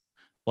 Yeah.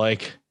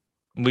 Like,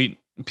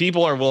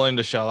 people are willing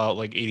to shell out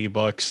like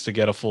 $80 to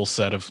get a full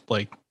set of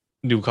like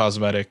new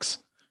cosmetics.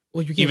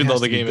 Well, even though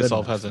the game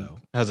itself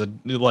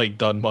hasn't like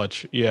done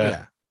much.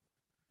 Yeah.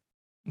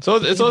 So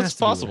it's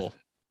possible.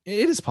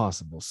 It is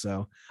possible.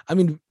 So I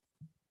mean,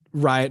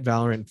 Riot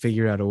Valorant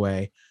figured out a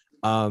way.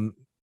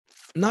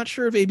 Not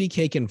sure if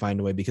ABK can find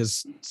a way,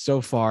 because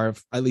so far,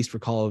 at least for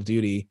Call of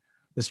Duty,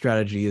 the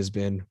strategy has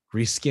been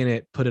reskin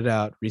it, put it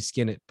out,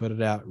 reskin it, put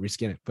it out,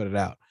 reskin it, put it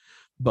out.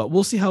 But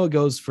we'll see how it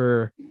goes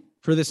for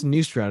this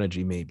new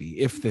strategy, maybe,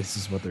 if this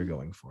is what they're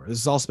going for. This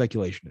is all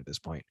speculation at this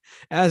point,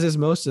 as is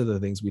most of the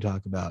things we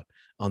talk about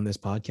on this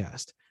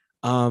podcast.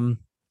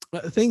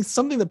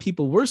 Something that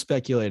people were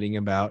speculating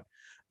about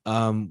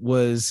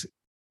was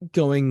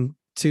going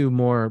to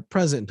more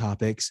present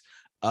topics.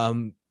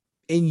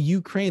 In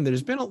Ukraine,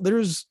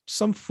 there's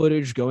some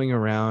footage going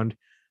around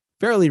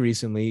fairly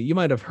recently. You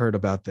might have heard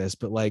about this,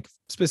 but like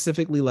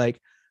specifically, like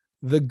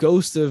the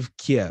Ghost of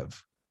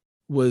Kiev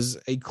was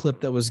a clip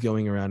that was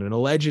going around, and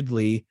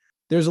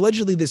there's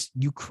allegedly this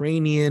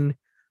Ukrainian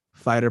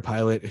fighter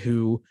pilot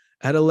who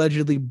had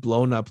allegedly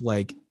blown up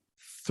like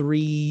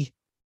 3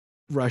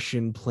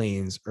 Russian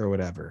planes or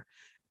whatever.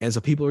 And so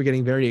people were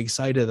getting very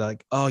excited,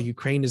 like, oh,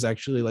 Ukraine is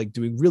actually like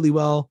doing really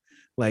well.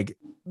 Like,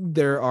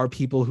 there are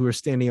people who are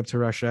standing up to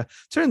Russia.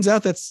 Turns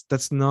out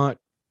that's not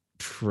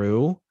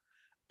true.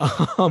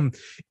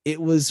 It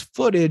was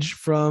footage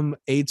from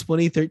a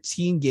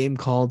 2013 game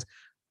called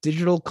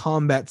Digital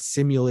Combat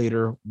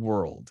Simulator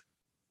World.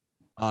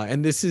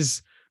 And this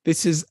has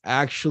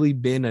actually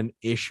been an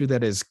issue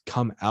that has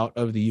come out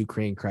of the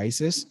Ukraine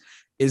crisis,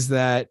 is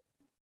that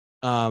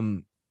a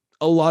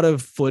lot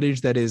of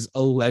footage that is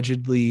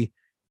allegedly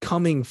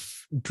coming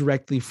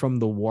directly from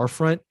the war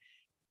front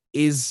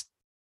is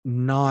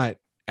not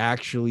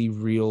actually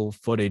real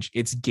footage.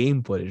 It's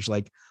game footage.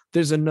 Like,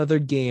 there's another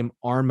game,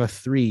 Arma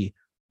 3,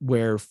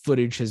 where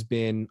footage has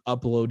been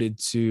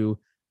uploaded to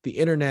the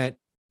internet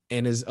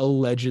and is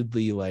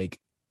allegedly like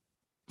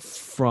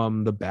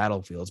from the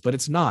battlefields, but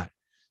it's not.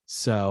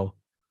 So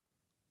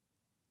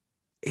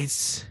I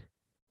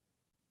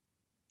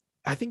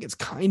think it's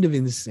kind of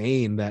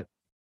insane that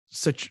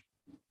such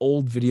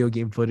old video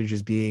game footage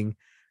is being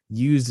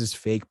used as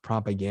fake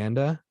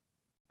propaganda,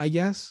 I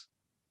guess.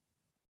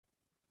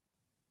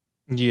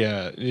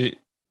 Yeah, we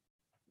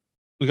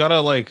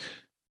gotta like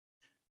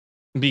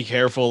be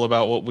careful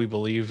about what we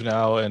believe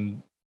now,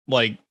 and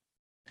like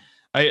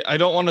I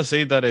don't want to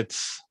say that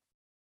it's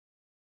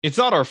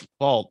not our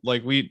fault.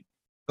 Like, we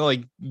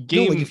like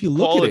game like if you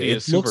look at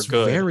it looks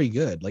good. Very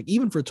good. Like,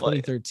 even for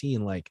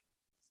 2013, like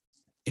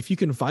if you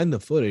can find the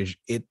footage,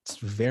 it's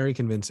very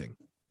convincing.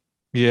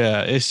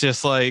 Yeah, it's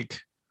just like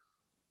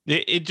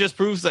it just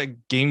proves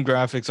that game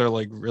graphics are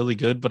like really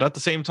good, but at the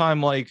same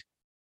time, like,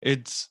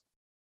 it's,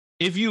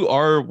 if you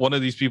are one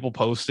of these people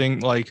posting,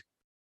 like,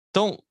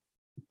 don't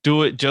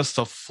do it just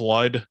to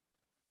flood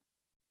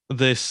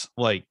this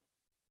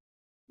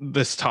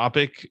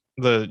topic,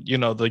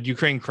 the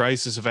Ukraine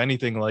crisis. If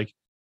anything, like,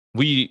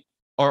 we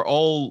are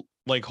all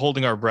like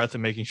holding our breath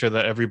and making sure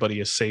that everybody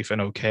is safe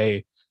and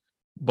okay.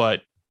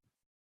 But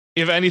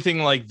if anything,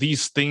 like,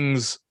 these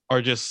things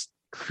are just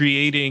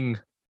creating,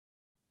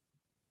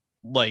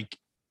 like,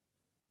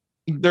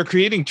 they're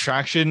creating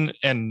traction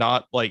and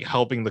not like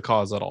helping the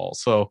cause at all.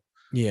 So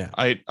yeah,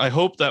 I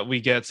hope that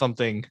we get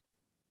something.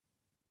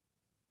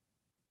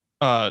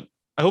 I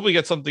hope we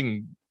get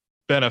something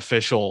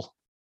beneficial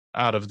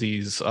out of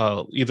these,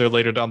 either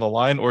later down the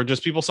line, or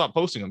just people stop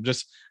posting them.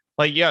 Just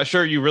like, yeah,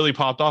 sure, you really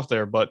popped off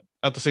there, but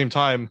at the same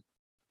time,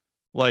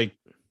 like,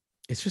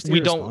 it's just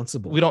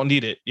irresponsible. We don't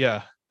need it.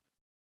 Yeah,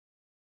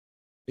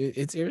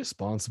 it's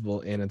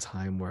irresponsible in a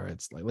time where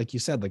it's like you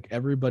said, like,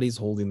 everybody's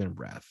holding their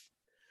breath.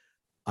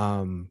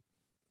 And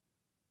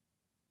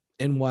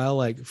while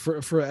like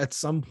for at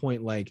some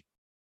point, like,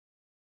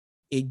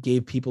 it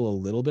gave people a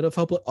little bit of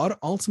hope, but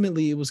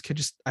ultimately it was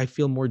just, I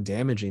feel, more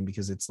damaging,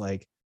 because it's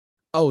like,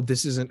 oh,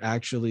 this isn't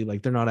actually,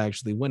 like, they're not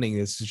actually winning.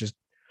 This is just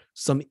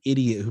some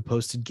idiot who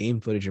posted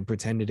game footage and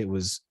pretended it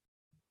was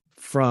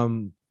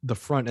from the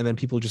front, and then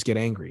people just get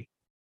angry.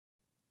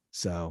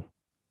 So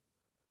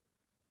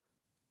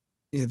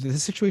yeah, the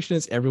situation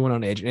is everyone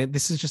on edge, and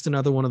this is just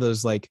another one of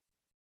those, like,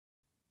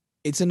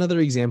 it's another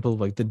example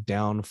of like the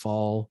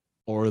downfall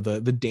or the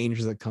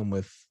dangers that come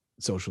with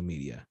social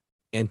media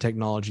and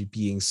technology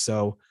being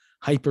so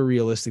hyper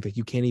realistic that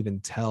you can't even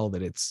tell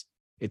that it's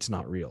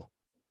not real.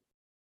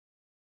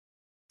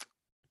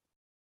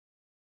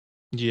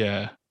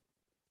 Yeah,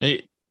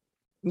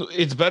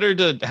 it's better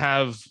to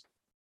have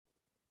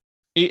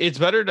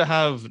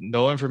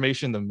no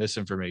information than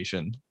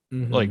misinformation,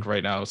 like,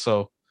 right now.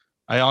 So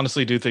I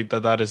honestly do think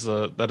that is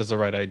the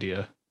right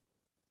idea.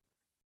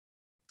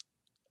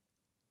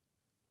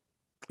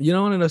 You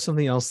don't want to know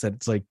something else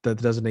that's like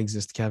that doesn't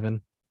exist,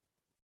 Kevin?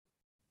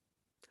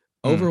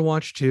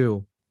 Overwatch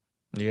 2.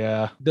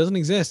 Yeah. Doesn't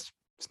exist.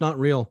 It's not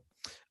real.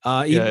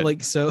 Even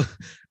like so,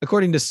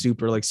 according to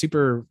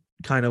Super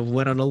kind of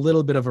went on a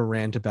little bit of a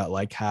rant about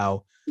like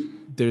how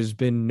there's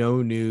been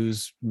no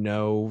news,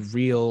 no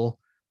real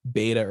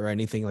beta or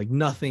anything, like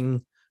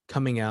nothing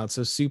coming out.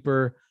 So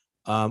Super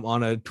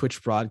on a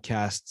Twitch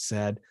broadcast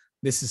said,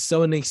 "This is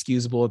so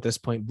inexcusable at this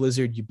point.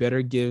 Blizzard, you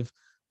better give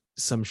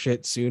some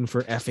shit soon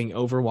for effing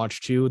Overwatch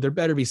 2. There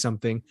better be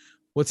something.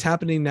 What's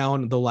happening now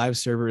on the live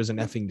server is an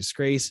effing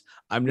disgrace.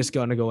 I'm just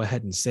going to go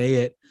ahead and say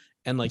it."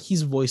 And like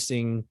he's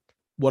voicing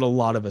what a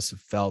lot of us have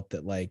felt,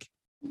 that like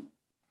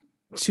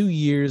 2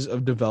 years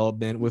of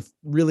development with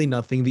really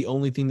nothing. The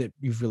only thing that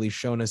you've really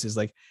shown us is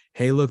like,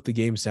 hey, look, the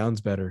game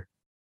sounds better.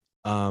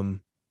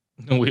 And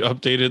we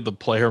updated the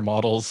player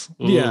models.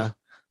 Ooh. Yeah.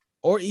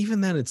 Or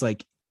even then it's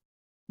like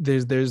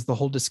there's the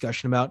whole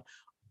discussion about,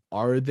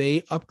 are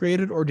they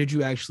upgraded or did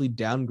you actually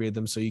downgrade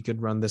them so you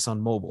could run this on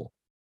mobile?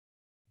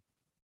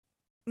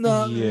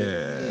 No,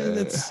 yeah,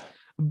 that's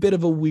a bit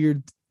of a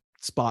weird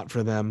spot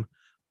for them.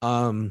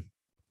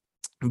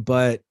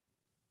 But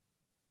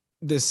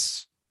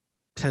this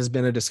has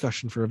been a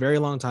discussion for a very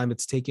long time.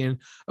 It's taken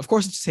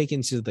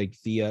to like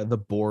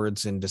the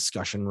boards and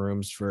discussion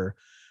rooms for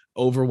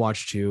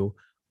Overwatch 2.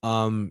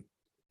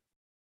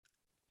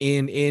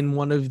 In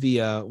one of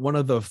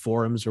the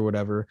forums or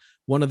whatever,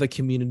 one of the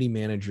community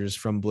managers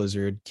from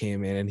Blizzard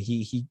came in and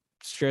he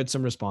shared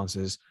some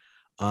responses.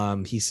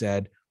 He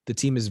said, "The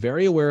team is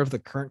very aware of the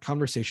current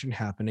conversation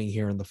happening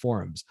here in the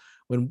forums.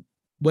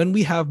 When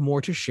we have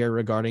more to share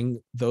regarding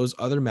those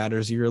other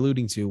matters you're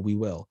alluding to, we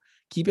will.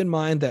 Keep in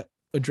mind that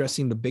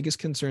addressing the biggest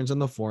concerns on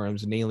the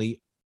forums, namely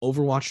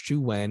Overwatch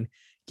 2 when,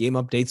 game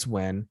updates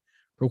when,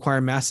 require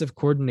massive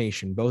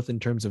coordination, both in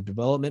terms of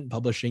development,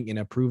 publishing, and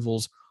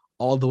approvals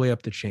all the way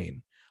up the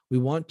chain. We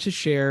want to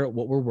share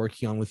what we're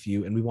working on with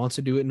you, and we want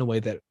to do it in a way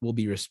that will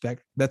be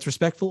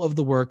respectful of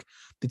the work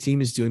the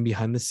team is doing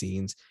behind the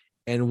scenes,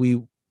 and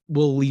we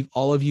will leave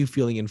all of you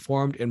feeling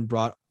informed and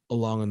brought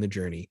along on the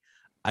journey.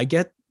 I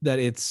get that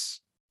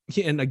it's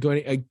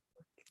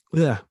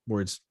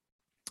words.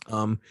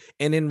 And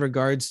in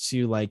regards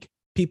to like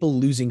people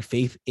losing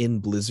faith in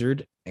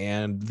Blizzard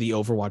and the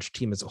Overwatch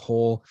team as a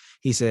whole,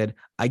 he said,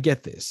 "I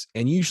get this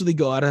and usually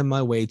go out of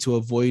my way to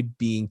avoid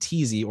being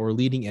teasy or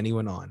leading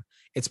anyone on.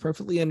 It's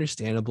perfectly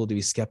understandable to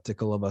be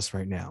skeptical of us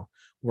right now.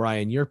 Were I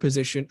in your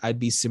position, I'd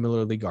be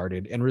similarly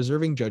guarded and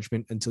reserving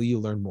judgment until you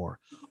learn more.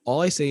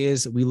 All I say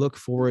is we look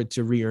forward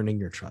to re-earning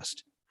your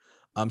trust."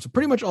 So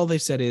pretty much all they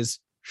said is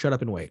shut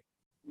up and wait.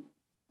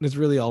 That's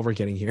really all we're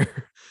getting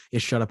here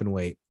is shut up and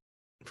wait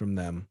from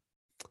them.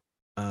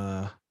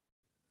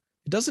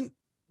 It doesn't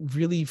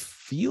really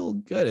feel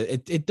good.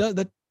 It does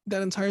that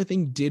entire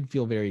thing did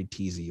feel very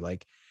teasy.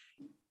 Like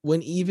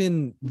when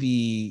even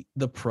the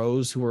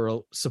pros who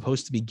are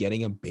supposed to be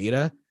getting a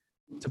beta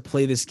to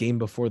play this game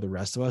before the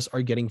rest of us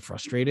are getting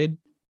frustrated.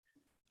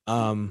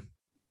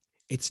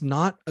 It's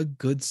not a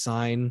good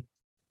sign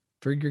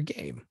for your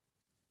game.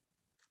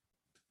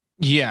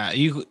 Yeah,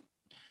 you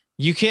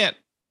can't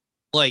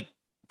like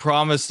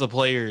promise the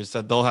players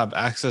that they'll have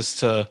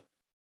access to,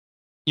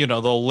 you know,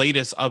 the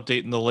latest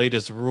update and the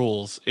latest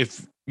rules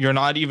if you're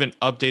not even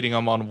updating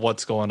them on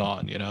what's going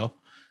on, you know?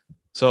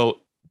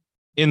 So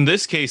in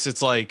this case,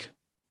 it's like,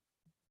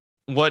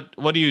 what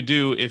do you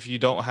do if you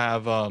don't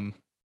have,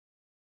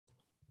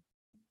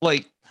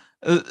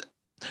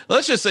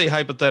 let's just say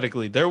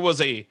hypothetically, there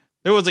was a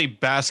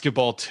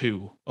basketball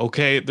 2,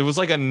 okay? There was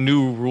like a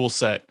new rule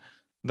set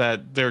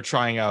that they're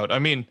trying out. I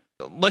mean,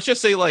 let's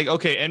just say like,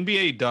 okay,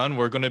 NBA done,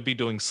 we're going to be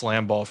doing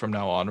slam ball from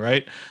now on,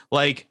 right?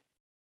 Like,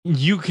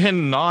 you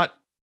cannot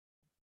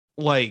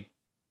let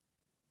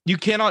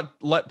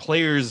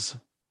players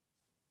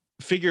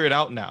figure it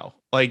out now.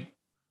 Like,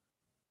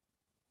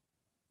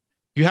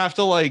 you have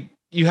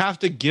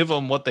to give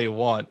them what they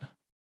want.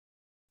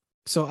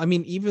 So, I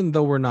mean, even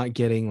though we're not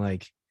getting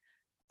like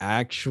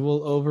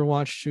actual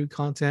Overwatch 2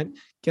 content,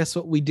 guess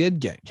what we did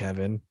get,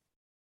 Kevin?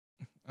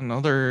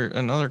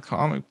 Another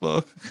comic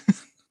book.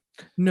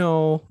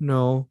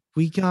 No.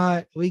 We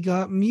got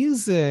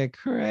music.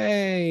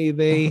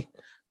 Hooray.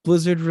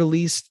 Blizzard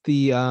released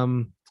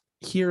the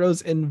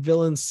Heroes and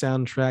Villains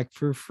soundtrack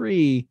for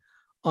free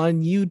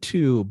on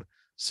YouTube.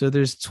 So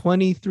there's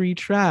 23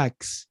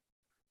 tracks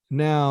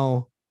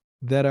now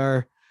that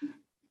are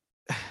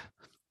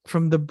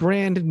from the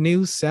brand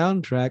new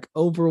soundtrack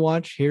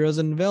Overwatch Heroes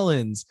and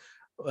Villains,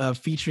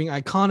 featuring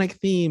iconic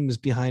themes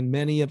behind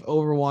many of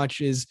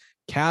Overwatch's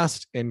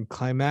cast and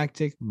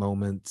climactic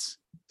moments.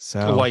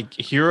 So like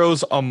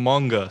Heroes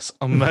Among Us,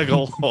 a mega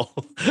lol.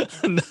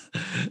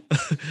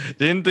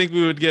 Didn't think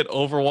we would get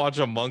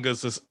Overwatch Among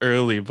Us this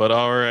early, but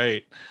all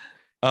right.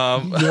 You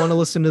want to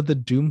listen to the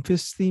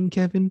Doomfist theme,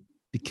 Kevin?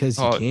 Because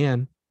you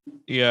can.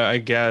 Yeah, I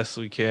guess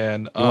we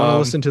can. You want to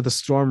listen to the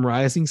Storm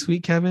Rising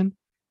suite, Kevin?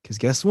 Because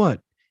guess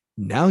what?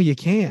 Now you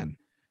can.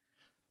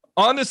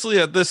 Honestly,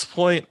 at this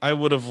point, I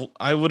would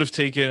have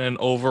taken an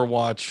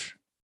Overwatch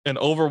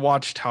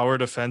tower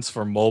defense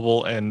for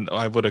mobile, and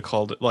I would have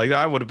called it, like,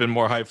 I would have been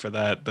more hyped for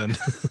that than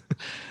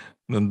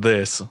than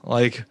this.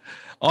 Like,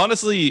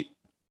 honestly,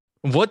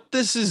 what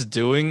this is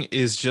doing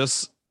is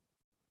just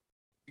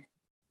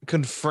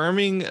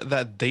confirming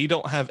that they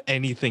don't have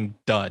anything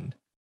done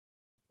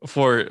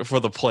for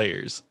the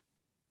players.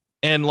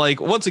 And like,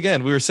 once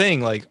again, we were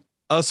saying, like,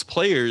 us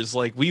players,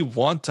 like, we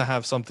want to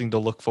have something to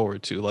look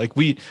forward to. Like,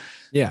 we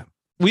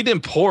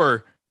didn't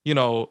pour,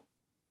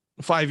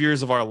 5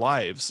 years of our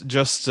lives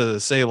just to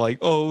say, like,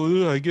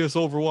 oh, I guess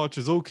Overwatch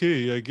is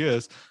okay, I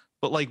guess.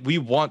 But like, we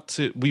want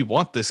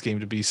this game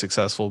to be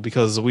successful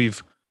because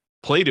we've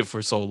played it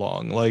for so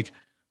long. Like,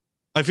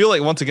 I feel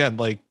like, once again,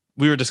 like,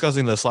 we were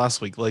discussing this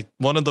last week, like,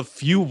 one of the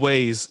few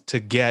ways to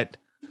get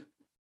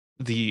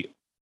the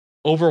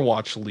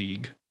Overwatch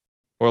League,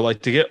 or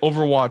like to get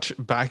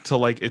Overwatch back to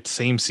like its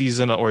same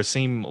season or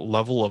same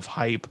level of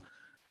hype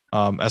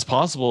as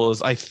possible,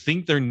 is I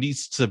think there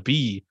needs to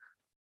be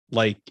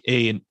like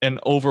an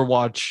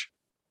Overwatch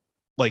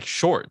like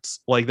shorts.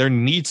 Like, there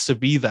needs to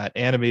be that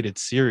animated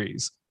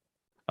series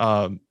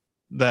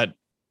that,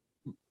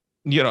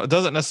 it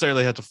doesn't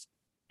necessarily have to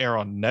air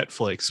on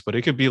Netflix, but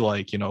it could be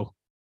like,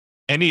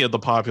 any of the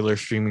popular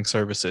streaming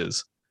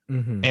services.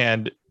 Mm-hmm.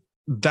 And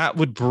that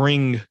would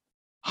bring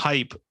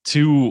hype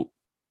to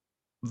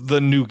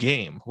the new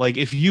game. Like,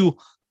 if you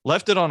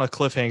left it on a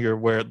cliffhanger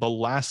where the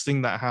last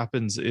thing that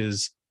happens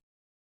is,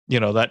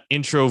 that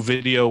intro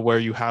video where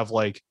you have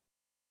like,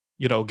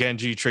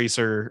 Genji,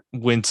 Tracer,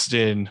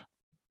 Winston,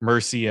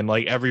 Mercy, and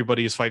like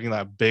everybody is fighting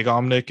that big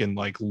Omnic in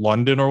like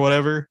London or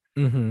whatever.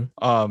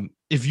 Mm-hmm.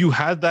 If you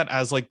had that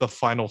as like the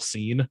final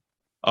scene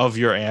of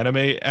your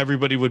anime,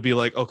 everybody would be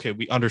like, okay,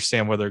 we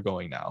understand where they're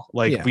going now.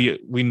 Like,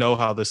 we know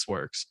how this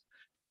works.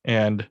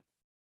 And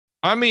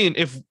I mean,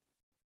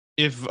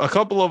 if a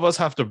couple of us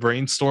have to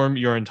brainstorm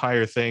your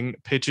entire thing,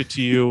 pitch it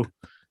to you,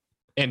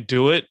 and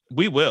do it,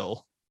 we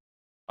will.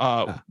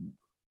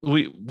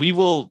 We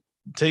will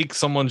take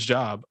someone's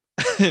job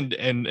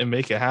and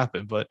make it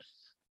happen. But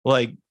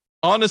like,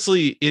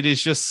 honestly, it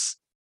is just,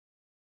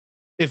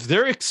 if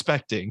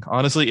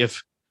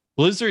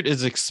Blizzard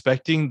is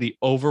expecting the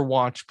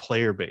Overwatch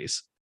player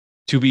base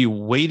to be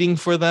waiting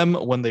for them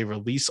when they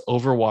release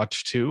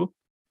Overwatch 2,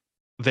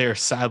 they're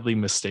sadly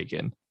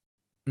mistaken.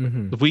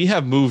 Mm-hmm. We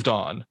have moved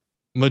on.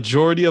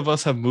 Majority of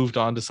us have moved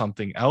on to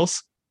something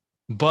else,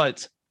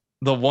 but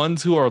the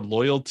ones who are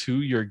loyal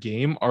to your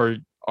game are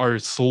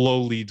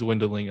slowly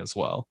dwindling as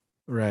well.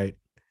 Right.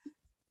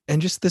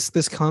 And just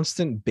this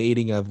constant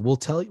baiting of, we'll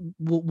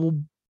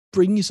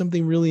bring you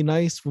something really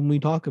nice when we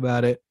talk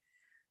about it.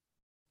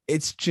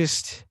 It's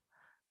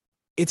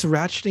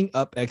ratcheting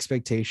up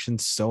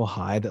expectations so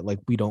high that like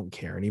we don't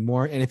care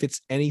anymore. And if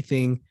it's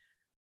anything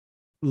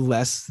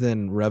less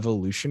than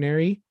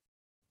revolutionary,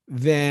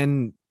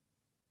 then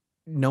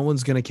no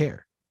one's gonna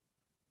care.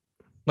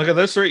 Like, at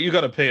this rate, you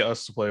got to pay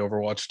us to play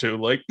Overwatch 2.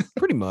 Like,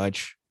 pretty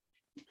much.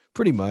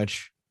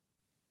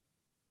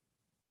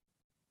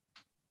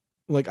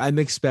 Like, I'm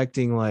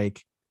expecting,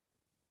 like,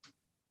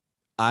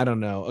 I don't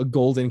know, a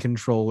golden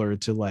controller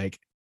to like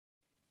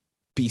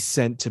be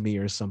sent to me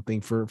or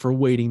something for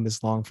waiting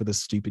this long for this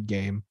stupid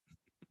game.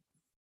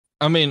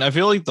 I mean, I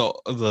feel like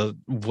the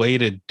way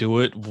to do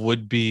it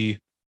would be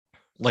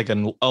like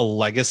a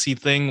legacy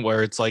thing,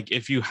 where it's like,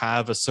 if you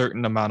have a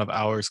certain amount of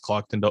hours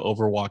clocked into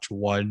Overwatch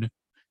 1,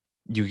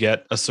 you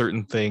get a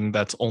certain thing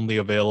that's only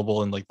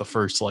available in like the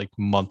first like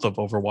month of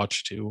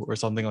Overwatch 2 or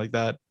something like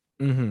that.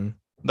 Mm-hmm.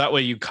 That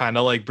way you kind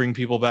of like bring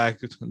people back.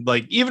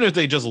 Like, even if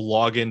they just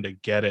log in to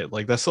get it,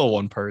 like, that's still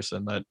one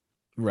person that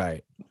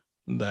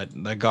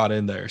got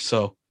in there.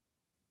 So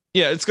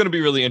yeah, it's going to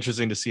be really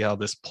interesting to see how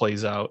this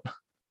plays out.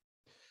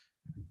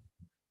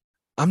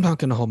 I'm not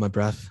going to hold my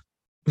breath.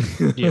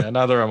 Yeah,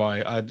 neither am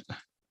I.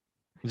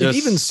 If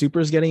even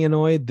Super's getting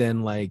annoyed,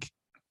 then like,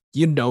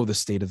 the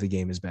state of the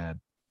game is bad.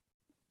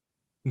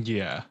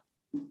 Yeah.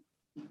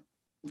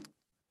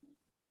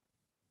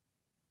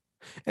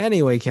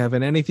 Anyway,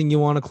 Kevin, anything you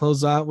want to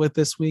close out with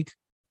this week?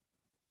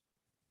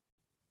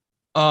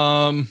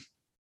 Yeah,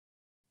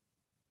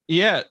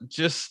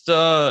 just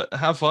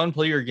have fun,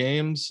 play your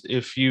games.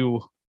 If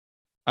you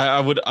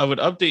I would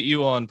update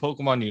you on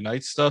Pokemon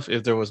Unite stuff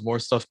if there was more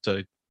stuff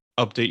to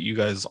update you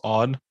guys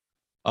on.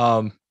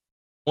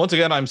 Once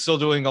again, I'm still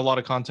doing a lot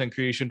of content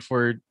creation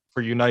for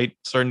Unite,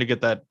 starting to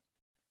get that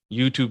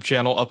YouTube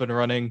channel up and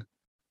running.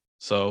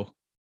 So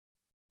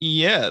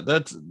yeah,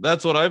 that's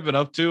what I've been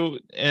up to.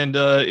 And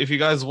if you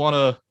guys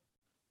want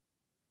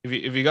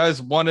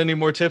any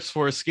more tips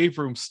for escape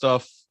room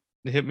stuff,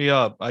 hit me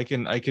up. I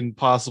can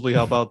possibly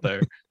help out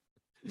there.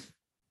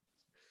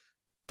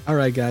 All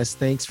right, guys,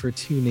 thanks for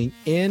tuning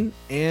in,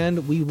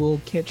 and we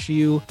will catch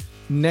you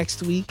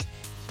next week.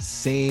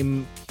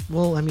 You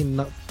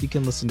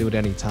can listen to it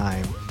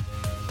anytime,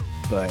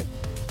 but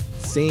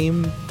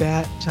same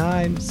bat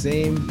time,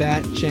 same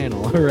bat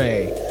channel.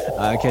 Hooray.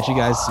 Catch you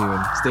guys soon.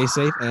 Stay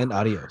safe and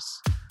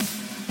adios.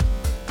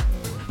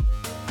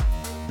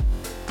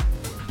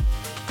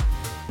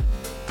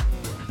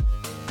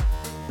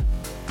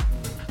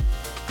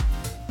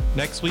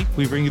 Next week,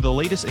 we bring you the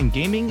latest in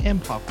gaming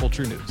and pop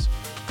culture news.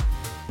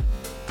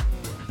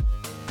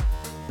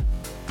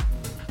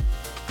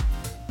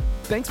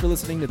 Thanks for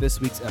listening to this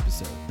week's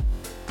episode.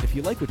 If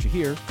you like what you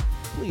hear,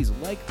 please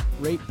like,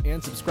 rate,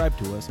 and subscribe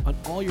to us on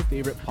all your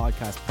favorite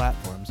podcast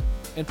platforms,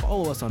 and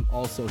follow us on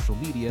all social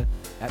media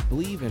at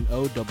Believe in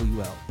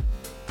OWL.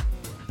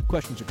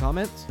 Questions or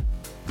comments?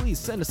 Please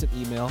send us an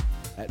email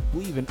at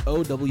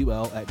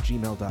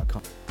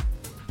believeinowl@gmail.com.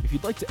 If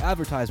you'd like to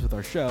advertise with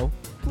our show,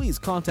 please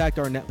contact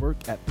our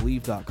network at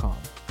Believe.com.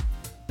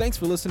 Thanks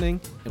for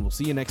listening, and we'll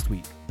see you next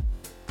week.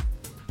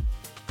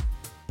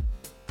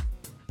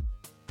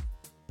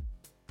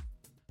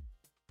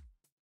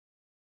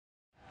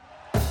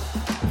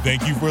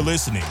 Thank you for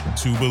listening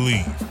to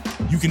Believe.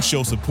 You can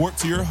show support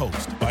to your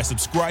host by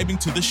subscribing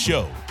to the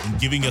show and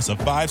giving us a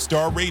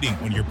 5-star rating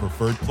on your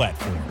preferred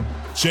platform.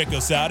 Check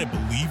us out at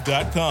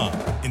Believe.com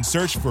and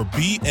search for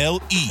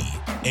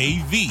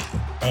BLEAV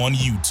on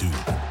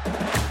YouTube.